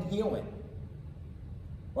up, and healing.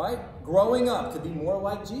 Right? Growing up to be more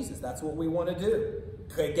like Jesus. That's what we want to do.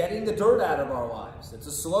 Getting the dirt out of our lives. It's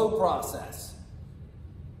a slow process.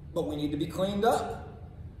 But we need to be cleaned up.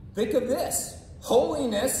 Think of this.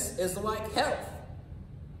 Holiness is like health.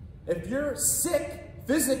 If you're sick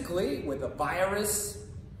physically with a virus,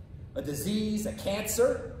 a disease, a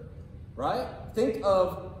cancer, right? Think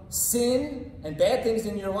of sin and bad things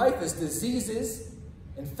in your life as diseases,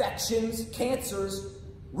 infections, cancers,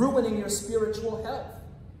 ruining your spiritual health.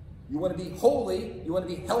 You want to be holy, you want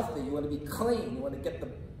to be healthy, you want to be clean, you want to get the,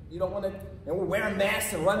 you don't want to, and we're wearing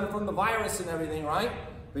masks and running from the virus and everything, right?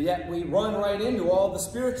 But yet we run right into all the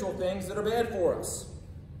spiritual things that are bad for us.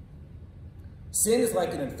 Sin is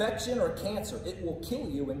like an infection or cancer. It will kill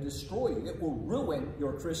you and destroy you. It will ruin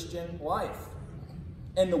your Christian life.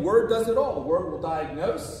 And the Word does it all. The Word will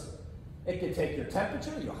diagnose. It can take your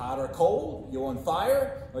temperature. You're hot or cold. You're on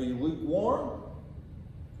fire. Or you lukewarm.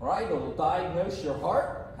 Right? It will diagnose your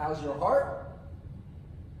heart. How's your heart?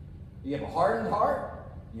 Do you have a hardened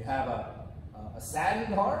heart? You have a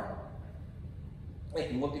saddened heart? It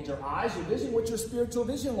can look at your eyes, your vision. What's your spiritual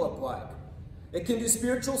vision look like? It can do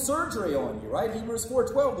spiritual surgery on you, right? Hebrews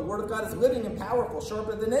 4:12, the word of God is living and powerful,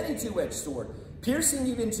 sharper than any two-edged sword, piercing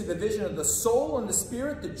even to the vision of the soul and the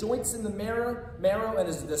spirit, the joints in the marrow, and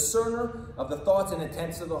is a discerner of the thoughts and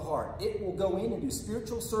intents of the heart. It will go in and do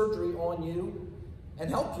spiritual surgery on you and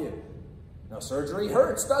help you. Now, surgery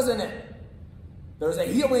hurts, doesn't it? There's a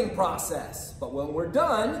healing process, but when we're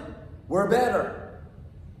done, we're better.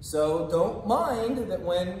 So don't mind that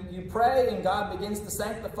when you pray and God begins to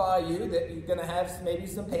sanctify you, that you're going to have maybe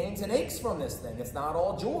some pains and aches from this thing. It's not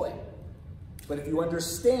all joy. But if you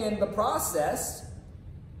understand the process,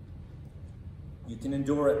 you can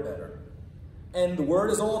endure it better. And the Word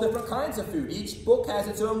is all different kinds of food. Each book has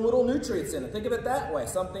its own little nutrients in it. Think of it that way.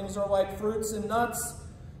 Some things are like fruits and nuts.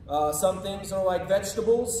 Some things are like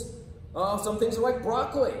vegetables. Some things are like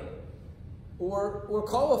broccoli or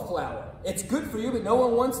cauliflower. It's good for you, but no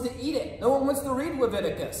one wants to eat it. No one wants to read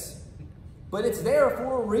Leviticus. But it's there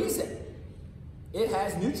for a reason. It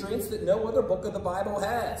has nutrients that no other book of the Bible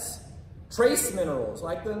has. Trace minerals,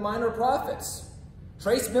 like the minor prophets.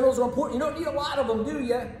 Trace minerals are important. You don't need a lot of them, do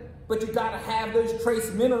you? But you've got to have those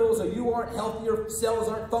trace minerals or you aren't healthy, your cells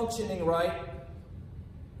aren't functioning right.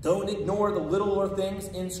 Don't ignore the littler things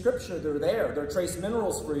in Scripture. They're there. They're trace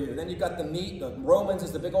minerals for you. Then you've got the meat. The Romans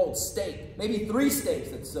is the big old steak. Maybe 3 steaks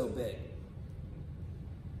that's so big.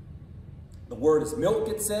 The Word is milk,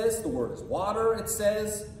 it says. The Word is water, it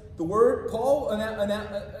says. The Word, Paul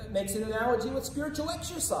makes an analogy with spiritual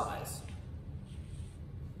exercise.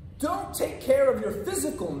 Don't take care of your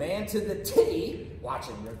physical man to the T,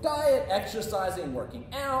 watching your diet, exercising, working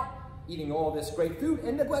out, eating all this great food,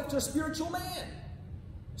 and neglect your spiritual man.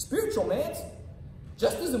 Spiritual man's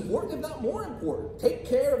just as important, if not more important. Take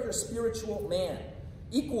care of your spiritual man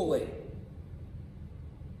equally.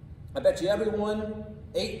 I bet you everyone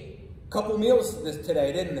ate a couple meals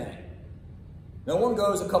today, didn't they? No one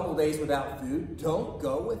goes a couple days without food. Don't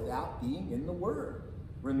go without being in the Word.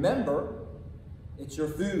 Remember, it's your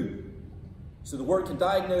food. So the Word can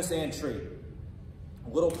diagnose and treat. A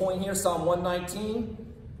little point here, Psalm 119.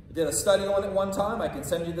 I did a study on it one time. I can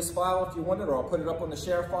send you this file if you want it, or I'll put it up on the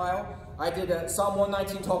share file. I did Psalm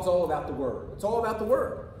 119 talks all about the Word. It's all about the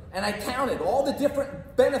Word. And I counted all the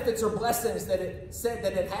different benefits or blessings that it said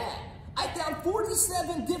that it had. I found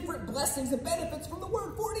 47 different blessings and benefits from the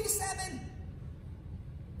Word. 47!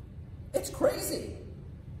 It's crazy.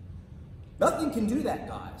 Nothing can do that,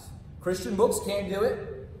 guys. Christian books can't do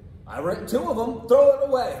it. I read 2 of them. Throw it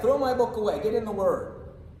away. Throw my book away. Get in the Word.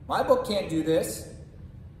 My book can't do this.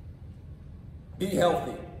 Be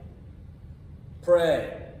healthy.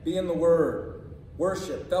 Pray. Be in the Word.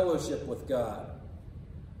 Worship. Fellowship with God.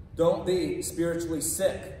 Don't be spiritually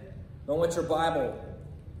sick. Don't let your Bible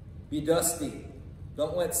be dusty.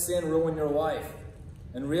 Don't let sin ruin your life.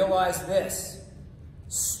 And realize this.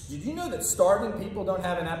 Did you know that starving people don't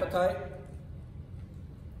have an appetite?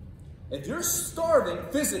 If you're starving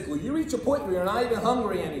physically, you reach a point where you're not even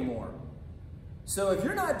hungry anymore. So if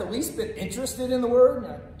you're not the least bit interested in the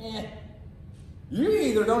Word, you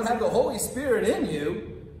either don't have the Holy Spirit in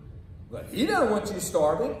you, but He doesn't want you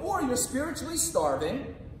starving, or you're spiritually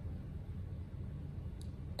starving,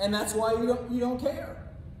 and that's why you don't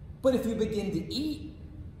care. But if you begin to eat,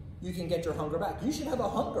 you can get your hunger back. You should have a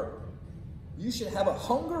hunger. You should have a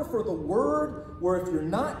hunger for the Word, where if you're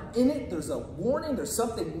not in it, there's a warning, there's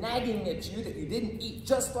something nagging at you that you didn't eat,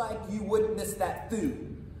 just like you wouldn't miss that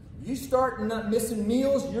food. You start not missing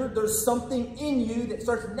meals, there's something in you that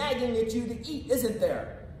starts nagging at you to eat, isn't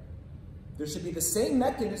there? There should be the same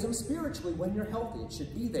mechanism spiritually when you're healthy. It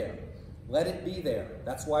should be there. Let it be there.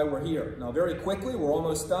 That's why we're here. Now, very quickly, we're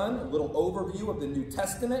almost done. A little overview of the New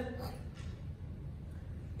Testament.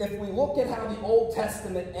 If we look at how the Old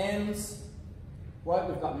Testament ends, right,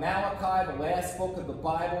 we've got Malachi, the last book of the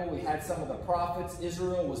Bible. We had some of the prophets.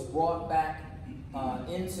 Israel was brought back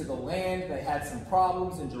into the land. They had some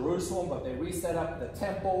problems in Jerusalem, but they reset up the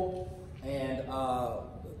temple, and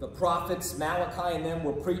the prophets, Malachi and them,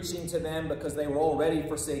 were preaching to them because they were already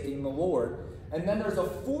forsaking the Lord. And then there's a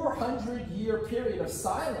 400-year period of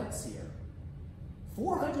silence here.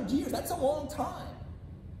 400 years, that's a long time.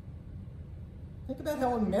 Think about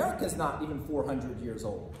how America's not even 400 years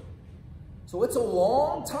old. So it's a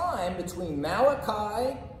long time between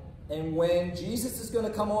Malachi and when Jesus is going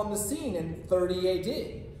to come on the scene in 30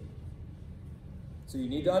 AD. So you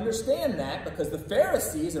need to understand that, because the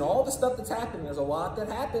Pharisees and all the stuff that's happening, there's a lot that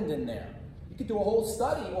happened in there. You could do a whole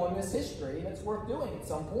study on this history, and it's worth doing at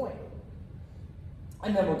some point.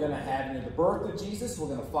 And then we're going to have the birth of Jesus. We're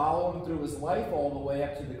going to follow him through his life all the way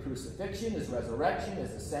up to the crucifixion, his resurrection,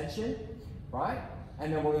 his ascension, right?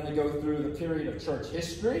 And then we're going to go through the period of church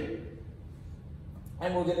history.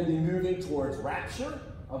 And we're going to be moving towards rapture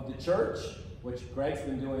of the church, which Greg's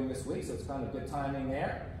been doing this week, so it's kind of good timing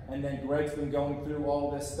there. And then Greg's been going through all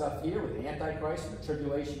this stuff here with the Antichrist and the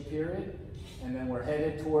tribulation period. And then we're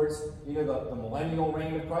headed towards, the millennial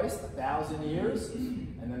reign of Christ, 1,000 years,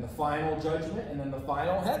 and then the final judgment, and then the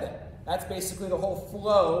final heaven. That's basically the whole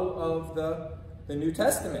flow of the New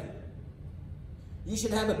Testament. You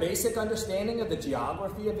should have a basic understanding of the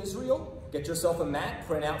geography of Israel. Get yourself a map,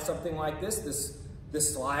 print out something like this.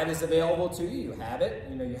 This slide is available to you. You have it.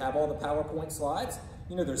 You have all the PowerPoint slides.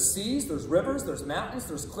 There's seas, there's rivers, there's mountains,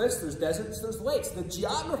 there's cliffs, there's deserts, there's lakes. The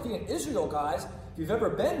geography in Israel, guys, if you've ever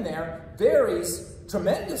been there, varies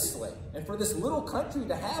tremendously. And for this little country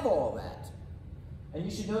to have all that. And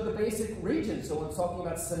you should know the basic regions. So when I'm talking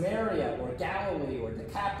about Samaria, or Galilee, or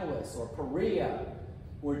Decapolis, or Perea,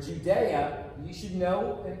 or Judea, you should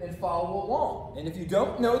know and follow along. And if you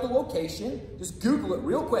don't know the location, just Google it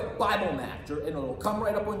real quick, Bible map, and it'll come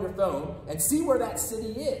right up on your phone, and see where that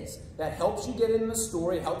city is. That helps you get in the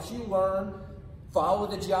story, it helps you learn, follow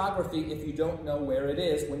the geography if you don't know where it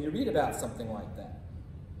is when you read about something like that.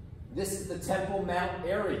 This is the Temple Mount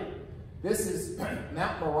area. This is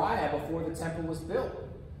Mount Moriah before the temple was built.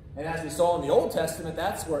 And as we saw in the Old Testament,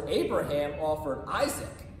 that's where Abraham offered Isaac.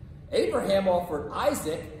 Abraham offered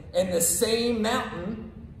Isaac in the same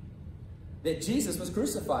mountain that Jesus was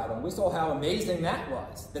crucified on. We saw how amazing that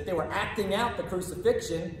was, that they were acting out the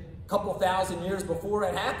crucifixion a couple thousand years before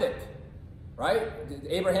it happened, right?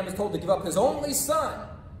 Abraham was told to give up his only son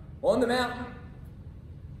on the mountain.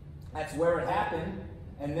 That's where it happened.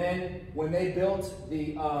 And then when they built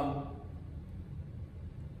the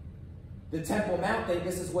Temple Mount,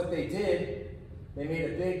 this is what they did. They made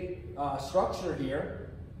a big structure here.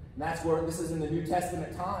 And that's where, this is in the New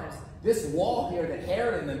Testament times. This wall here that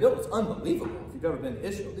Herod and them built is unbelievable if you've ever been to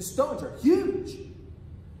Israel. The stones are huge.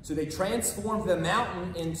 So they transformed the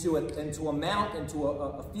mountain into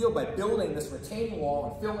a field by building this retaining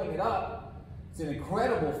wall and filling it up. It's an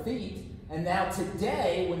incredible feat. And now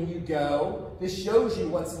today, when you go, this shows you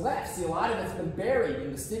what's left. See, a lot of it's been buried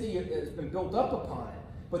and the city has been built up upon it.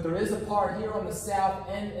 But there is a part here on the south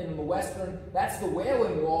end and in the western, that's the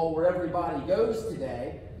Wailing Wall where everybody goes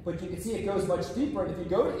today. But you can see it goes much deeper. And if you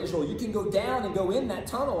go to Israel, you can go down and go in that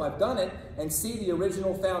tunnel. I've done it and see the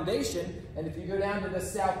original foundation. And if you go down to the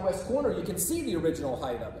southwest corner, you can see the original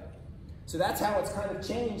height of it. So that's how it's kind of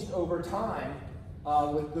changed over time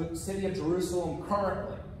with the city of Jerusalem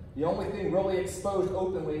currently. The only thing really exposed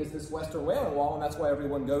openly is this Western Wailing Wall, and that's why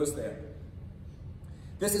everyone goes there.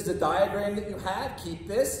 This is a diagram that you have. Keep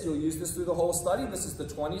this. You'll use this through the whole study. This is the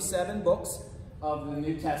 27 books of the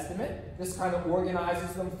New Testament. This kind of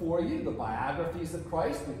organizes them for you. The biographies of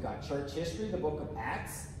Christ. We've got church history, the book of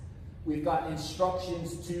Acts. We've got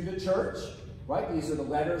instructions to the church, right? These are the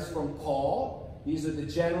letters from Paul. These are the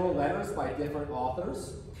general letters by different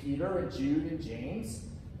authors, Peter and Jude and James.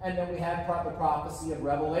 And then we have the prophecy of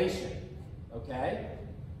Revelation, okay?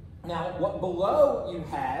 Now, what below you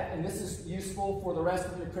have, and this is useful for the rest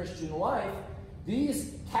of your Christian life,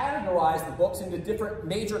 these categorize the books into different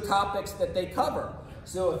major topics that they cover.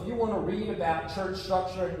 So if you want to read about church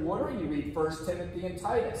structure and order, you read 1 Timothy and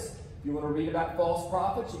Titus. If you want to read about false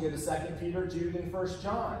prophets, you go to 2 Peter, Jude, and 1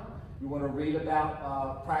 John. You want to read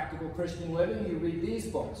about practical Christian living, you read these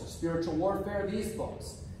books. Or spiritual warfare, these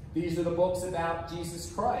books. These are the books about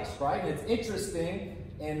Jesus Christ, right? And it's interesting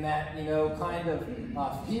in that, kind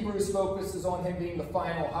of Hebrews focuses on him being the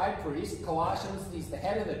final high priest. Colossians, he's the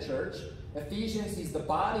head of the church. Ephesians, he's the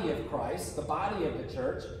body of Christ, the body of the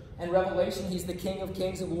church. And Revelation, he's the King of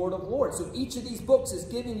Kings and Lord of Lords. So each of these books is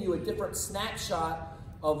giving you a different snapshot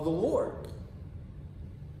of the Lord.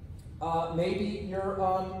 Maybe you're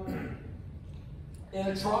in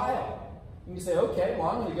a trial. And you say, okay, well,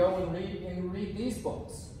 I'm going to go and read these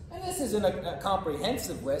books. And this isn't a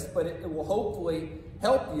comprehensive list, but it will hopefully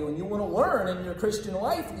help you. And you want to learn in your Christian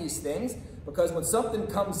life these things, because when something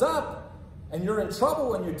comes up and you're in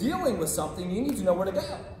trouble and you're dealing with something, you need to know where to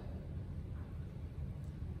go.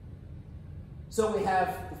 So we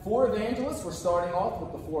have the 4 evangelists. We're starting off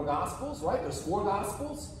with the 4 Gospels, right? There's 4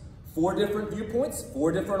 Gospels, 4 different viewpoints,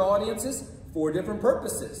 4 different audiences, 4 different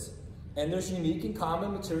purposes. And there's unique and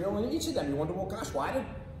common material in each of them. You wonder, well, gosh, well, I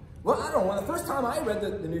don't know. When the first time I read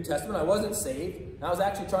the New Testament, I wasn't saved. And I was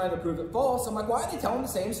actually trying to prove it false. I'm like, why are they telling the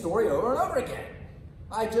same story over and over again?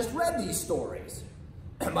 I just read these stories.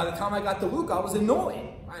 And by the time I got to Luke, I was annoyed.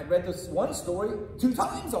 I had read this one story 2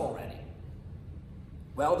 times already.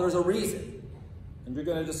 Well, there's a reason. And you're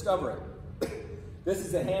going to discover it. This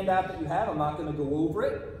is a handout that you have. I'm not going to go over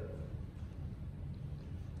it.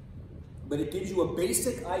 But it gives you a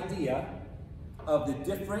basic idea of the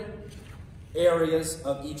different areas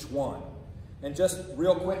of each one. And just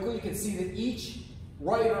real quickly, you can see that each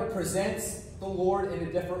writer presents the Lord in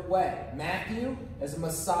a different way. Matthew as a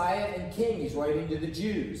Messiah and King, he's writing to the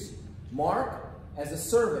Jews. Mark as a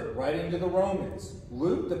servant, writing to the Romans.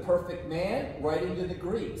 Luke, the perfect man, writing to the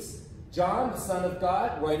Greeks. John, the Son of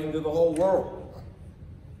God, writing to the whole world.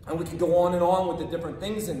 And we could go on with the different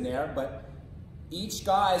things in there, but each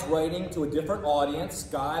guy is writing to a different audience.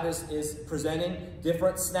 God is presenting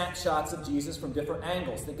different snapshots of Jesus from different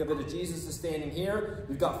angles. Think of it as Jesus is standing here.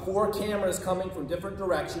 We've got 4 cameras coming from different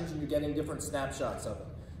directions, and you're getting different snapshots of him.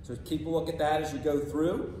 So keep a look at that as you go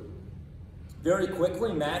through. Very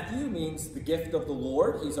quickly, Matthew means the gift of the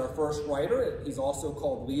Lord. He's our first writer. He's also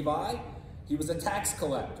called Levi. He was a tax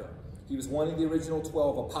collector. He was one of the original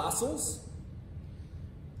 12 apostles.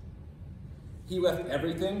 He left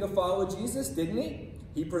everything to follow Jesus, didn't he?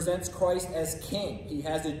 He presents Christ as king. He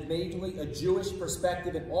has mainly a Jewish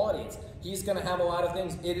perspective and audience. He's going to have a lot of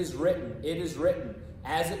things. It is written,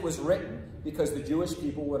 as it was written, because the Jewish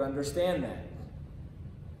people would understand that.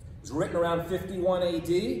 It was written around 51 AD.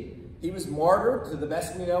 He was martyred, to the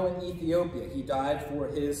best we know, in Ethiopia. He died for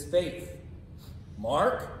his faith.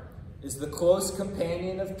 Mark is the close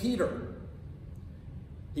companion of Peter.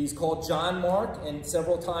 He's called John Mark, and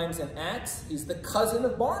several times in Acts, he's the cousin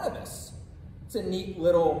of Barnabas. It's a neat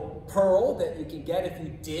little pearl that you can get if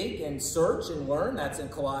you dig and search and learn. That's in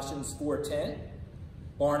Colossians 4:10.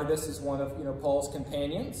 Barnabas is one of Paul's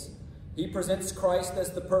companions. He presents Christ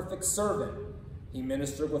as the perfect servant. He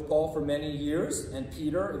ministered with Paul for many years, and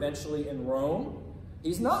Peter eventually in Rome.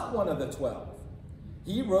 He's not one of the 12.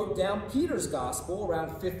 He wrote down Peter's gospel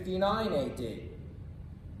around 59 AD.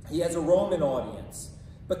 He has a Roman audience,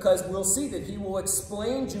 because we'll see that he will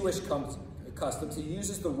explain Jewish customs. He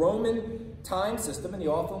uses the Roman time system, and he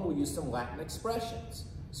often will use some Latin expressions.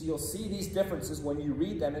 So you'll see these differences when you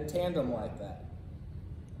read them in tandem like that.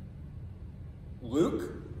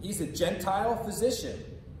 Luke, he's a Gentile physician.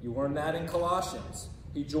 You learn that in Colossians.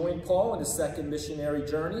 He joined Paul in his second missionary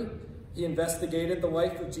journey. He investigated the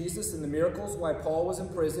life of Jesus and the miracles while Paul was in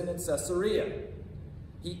prison in Caesarea.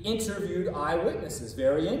 He interviewed eyewitnesses.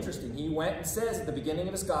 Very interesting. He went and says at the beginning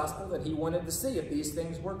of his gospel that he wanted to see if these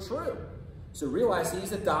things were true. So realize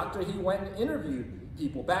he's a doctor. He went and interviewed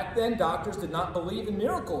people. Back then, doctors did not believe in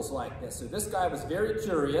miracles like this. So this guy was very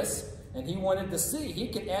curious, and he wanted to see. He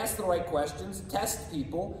could ask the right questions, test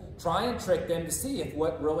people, try and trick them to see if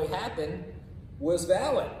what really happened was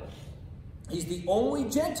valid. He's the only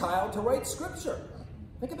Gentile to write Scripture.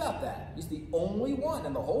 Think about that. He's the only one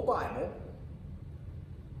in the whole Bible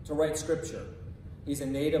to write Scripture. He's a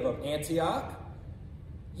native of Antioch.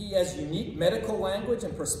 He has unique medical language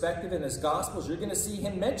and perspective in his Gospels. You're going to see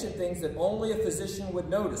him mention things that only a physician would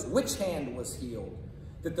notice. Which hand was healed?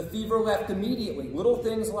 That the fever left immediately. Little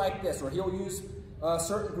things like this. Or he'll use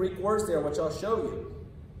certain Greek words there, which I'll show you.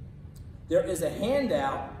 There is a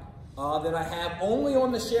handout that I have only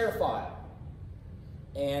on the share file.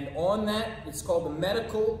 And on that, it's called the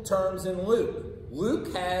medical terms in Luke.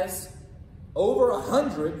 Luke has over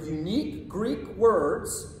 100 unique Greek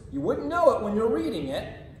words. You wouldn't know it when you're reading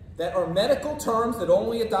it, that are medical terms that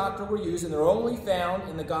only a doctor will use, and they're only found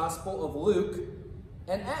in the Gospel of Luke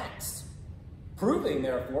and Acts. Proving,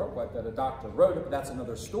 therefore, like that a doctor wrote it, but that's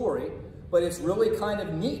another story. But it's really kind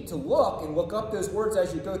of neat to look up those words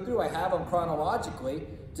as you go through. I have them chronologically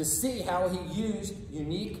to see how he used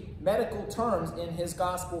unique medical terms in his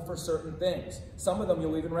Gospel for certain things. Some of them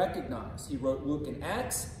you'll even recognize. He wrote Luke and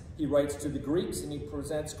Acts. He writes to the Greeks, and he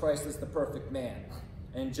presents Christ as the perfect man.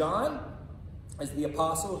 And John is the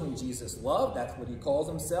apostle whom Jesus loved. That's what he calls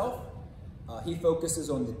himself. He focuses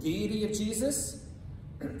on the deity of Jesus.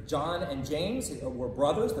 John and James were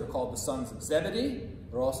brothers. They're called the sons of Zebedee.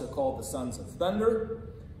 They're also called the sons of thunder.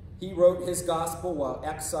 He wrote his gospel while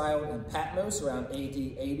exiled in Patmos around AD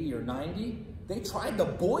 80 or 90. They tried to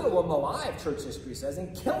boil him alive, church history says,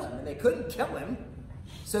 and kill him. And they couldn't kill him.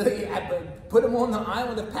 So they put him on the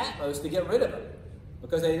island of Patmos to get rid of him,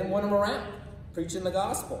 because they didn't want him around preaching the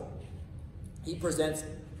gospel. He presents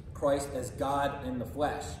Christ as God in the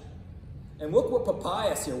flesh. And look what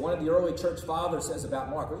Papias here, one of the early church fathers, says about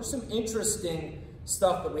Mark. There's some interesting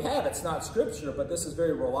stuff that we have. It's not scripture, but this is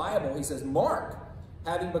very reliable. He says, Mark,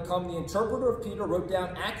 having become the interpreter of Peter, wrote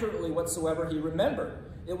down accurately whatsoever he remembered.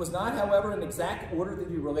 It was not, however, in exact order that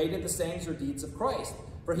he related the sayings or deeds of Christ.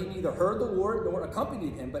 For he neither heard the Lord nor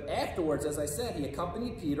accompanied him, but afterwards, as I said, he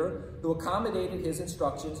accompanied Peter, who accommodated his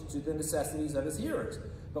instructions to the necessities of his hearers.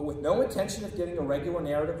 but with no intention of giving a regular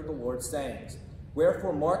narrative of the Lord's sayings.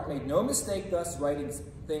 Wherefore Mark made no mistake thus, writing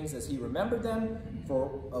things as he remembered them.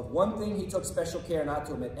 For of one thing he took special care, not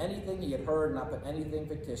to omit anything he had heard, not put anything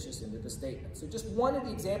fictitious into the statement. So just one of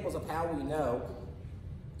the examples of how we know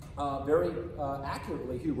very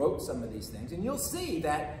accurately who wrote some of these things. And you'll see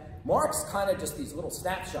that Mark's kind of just these little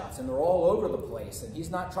snapshots, and they're all over the place. And he's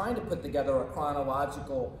not trying to put together a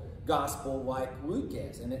chronological gospel like Luke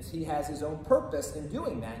is. And he has his own purpose in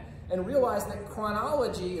doing that. And realize that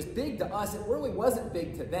chronology is big to us. It really wasn't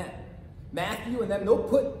big to them. Matthew and them, they'll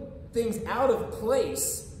put things out of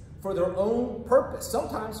place for their own purpose,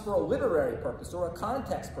 sometimes for a literary purpose or a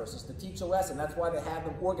context purpose to teach a lesson. That's why they have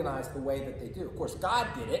them organized the way that they do. Of course, God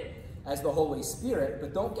did it as the Holy Spirit,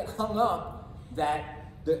 but don't get hung up that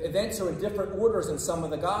the events are in different orders in some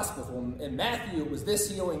of the Gospels. Well, in Matthew, it was this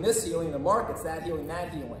healing. In Mark, it's that healing.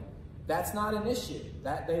 That's not an issue.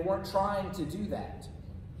 That they weren't trying to do that.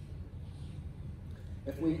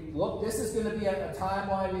 If we look, this is going to be a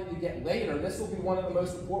timeline that you get later. This will be one of the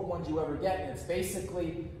most important ones you ever get. And it's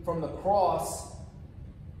basically from the cross,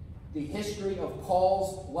 the history of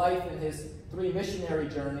Paul's life and his 3 missionary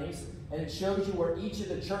journeys. And it shows you where each of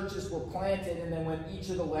the churches were planted and then when each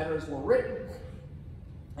of the letters were written.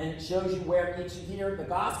 And it shows you where each here the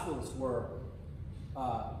Gospels were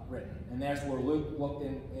written. And there's where Luke looked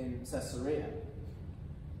in Caesarea.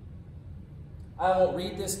 I won't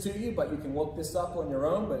read this to you, but you can look this up on your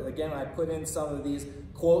own. But again, I put in some of these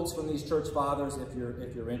quotes from these church fathers if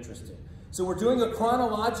you're interested. So we're doing a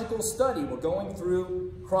chronological study. We're going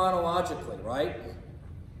through chronologically, right?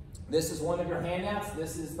 This is one of your handouts.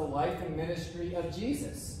 This is the life and ministry of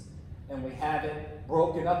Jesus. And we have it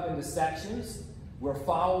broken up into sections. We're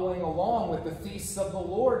following along with the feasts of the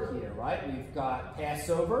Lord here, right? We've got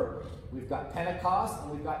Passover, we've got Pentecost,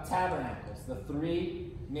 and we've got Tabernacles, the 3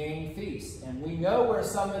 main feasts. And we know where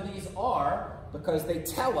some of these are because they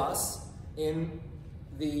tell us in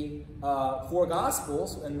the 4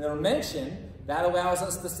 Gospels, and they're mentioned. That allows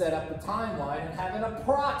us to set up the timeline and have an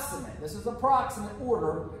approximate, this is approximate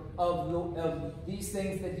order of these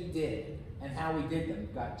things that he did and how he did them.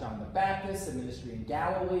 We've got John the Baptist, a ministry in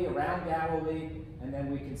Galilee, around Galilee, and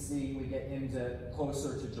then we can see we get into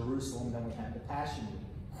closer to Jerusalem, then we have the Passion Week.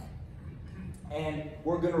 And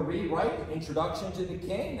we're going to read, right, the introduction to the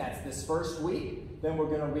king. That's this first week. Then we're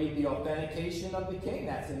going to read the authentication of the king.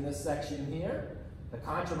 That's in this section here. The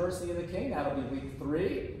controversy of the king. That'll be week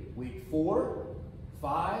 3, week 4,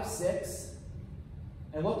 5, 6.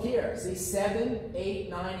 And look here. See, 7, 8,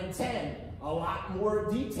 9, and 10. A lot more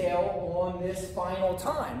detail on this final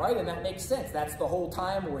time, right? And that makes sense. That's the whole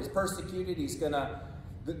time where he's persecuted. He's going to...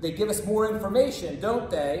 They give us more information, don't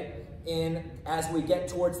they? As we get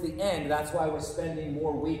towards the end. That's why we're spending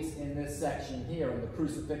more weeks in this section here, in the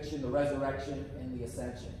crucifixion, the resurrection, and the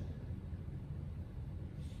ascension.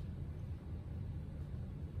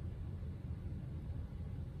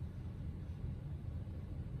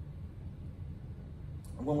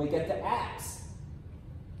 And when we get to Acts,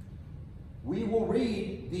 we will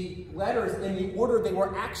read the letters in the order they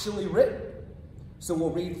were actually written. So we'll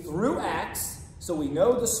read through Acts, so we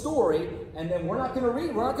know the story, and then we're not going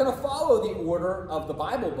to follow the order of the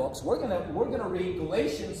Bible books. We're going to read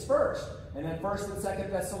Galatians first, and then 1st and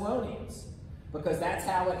 2nd Thessalonians, because that's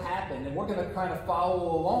how it happened. And we're going to kind of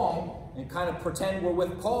follow along and kind of pretend we're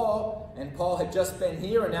with Paul, and Paul had just been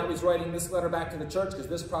here, and now he's writing this letter back to the church because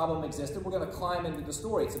this problem existed. We're going to climb into the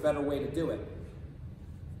story. It's a better way to do it.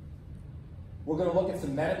 We're going to look at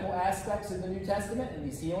some medical aspects of the New Testament and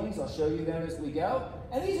these healings. I'll show you them as we go.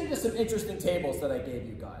 And these are just some interesting tables that I gave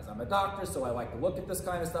you guys. I'm a doctor, so I like to look at this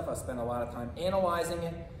kind of stuff. I spend a lot of time analyzing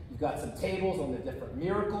it. You've got some tables on the different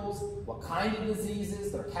miracles, what kind of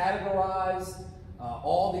diseases, they're categorized,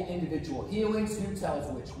 all the individual healings, who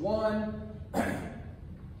tells which one.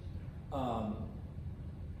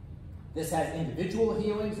 This has individual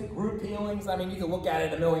healings and group healings. I mean, you can look at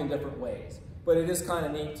it a million different ways. But it is kind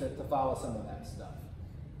of neat to follow some of that stuff.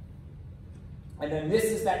 And then this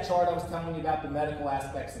is that chart I was telling you about, the medical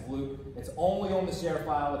aspects of Luke. It's only on the share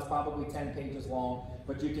file. It's probably 10 pages long.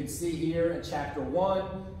 But you can see here in chapter 1,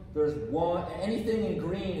 there's one. Anything in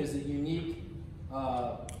green is a unique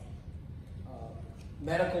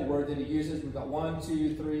medical word that he uses. We've got 1,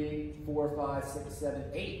 2, 3, 4, 5, 6, 7,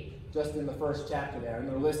 8 just in the first chapter there. And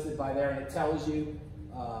they're listed by there, and it tells you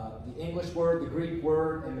the English word, the Greek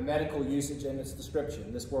word, and the medical usage and its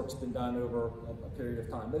description. This work's been done over a period of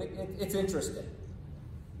time, but it's interesting.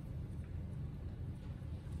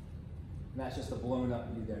 And that's just a blown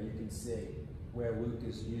up view there. You can see where Luke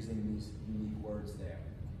is using these unique words there.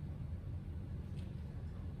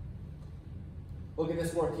 Look at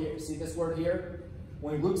this word here. See this word here?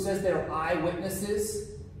 When Luke says they're eyewitnesses,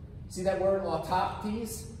 see that word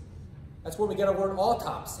autopsies? That's where we get our word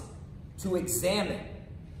autopsy. To examine,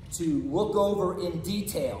 to look over in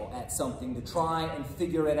detail at something, to try and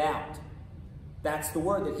figure it out. That's the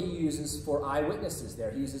word that he uses for eyewitnesses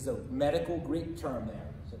there. He uses a medical Greek term there,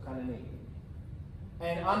 so kind of neat.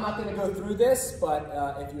 And I'm not going to go through this, but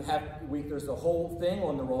if you have, there's a whole thing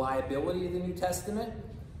on the reliability of the New Testament.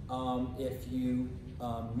 If you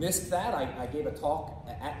missed that, I gave a talk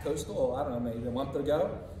at Coastal, I don't know, maybe a month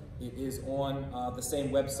ago. It is on the same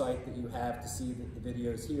website that you have to see the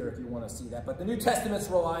videos here if you want to see that. But the New Testament's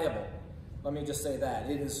reliable. Let me just say that.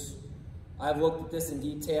 It is, I've looked at this in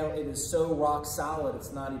detail. It is so rock solid,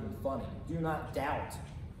 it's not even funny. Do not doubt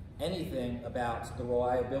anything about the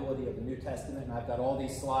reliability of the New Testament. And I've got all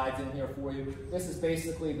these slides in here for you. This is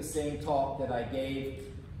basically the same talk that I gave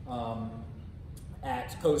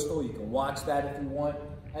at Coastal. You can watch that if you want.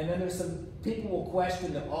 And then there's some people will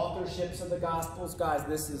question the authorships of the Gospels. Guys,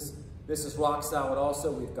 this is rock solid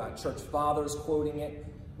also. We've got church fathers quoting it.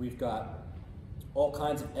 We've got all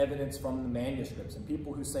kinds of evidence from the manuscripts. And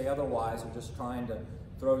people who say otherwise are just trying to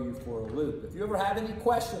throw you for a loop. If you ever have any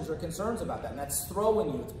questions or concerns about that, and that's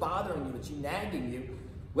throwing you, it's bothering you, it's nagging you,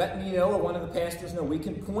 let me know, or one of the pastors know. We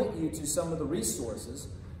can point you to some of the resources.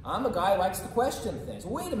 I'm a guy who likes to question things.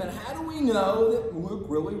 Wait a minute, how do we know that Luke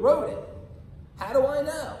really wrote it? How do I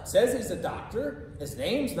know? It says he's a doctor. His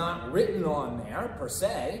name's not written on there, per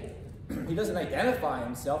se. He doesn't identify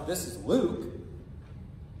himself. This is Luke.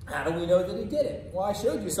 How do we know that he did it? Well, I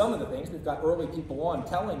showed you some of the things. We've got early people on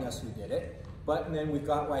telling us who did it. But then we've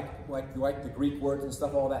got like the Greek words and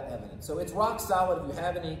stuff, all that evidence. So it's rock solid. If you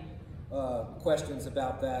have any questions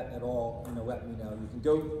about that at all, let me know. You can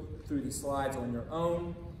go through these slides on your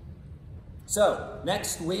own. So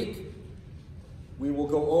next week, we will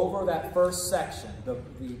go over that first section, the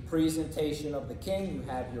presentation of the king. You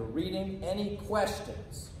have your reading. Any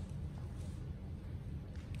questions?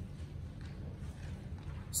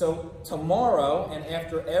 So tomorrow and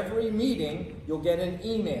after every meeting, you'll get an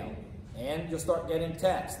email and you'll start getting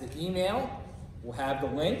text. The email will have the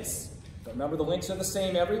links. Remember, the links are the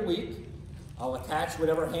same every week. I'll attach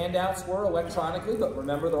whatever handouts were electronically, but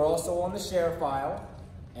remember, they're also on the share file.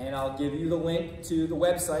 And I'll give you the link to the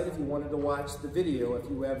website if you wanted to watch the video if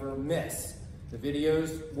you ever miss. The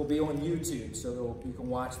videos will be on YouTube, so you can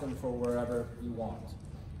watch them for wherever you want.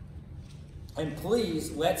 And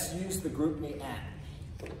please, let's use the GroupMe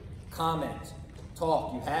app. Comment,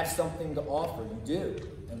 talk. You have something to offer. You do.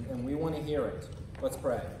 And we want to hear it. Let's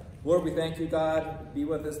pray. Lord, we thank you, God. Be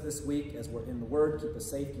with us this week as we're in the Word. Keep us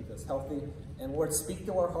safe, keep us healthy. And Lord, speak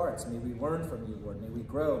to our hearts. May we learn from you, Lord. May we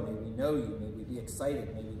grow. May we know you. May we be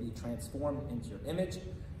excited. May we be transformed into your image.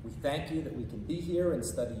 We thank you that we can be here and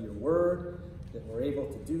study your Word, that we're able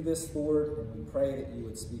to do this, Lord. And we pray that you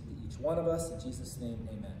would speak to each one of us. In Jesus' name,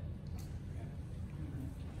 amen.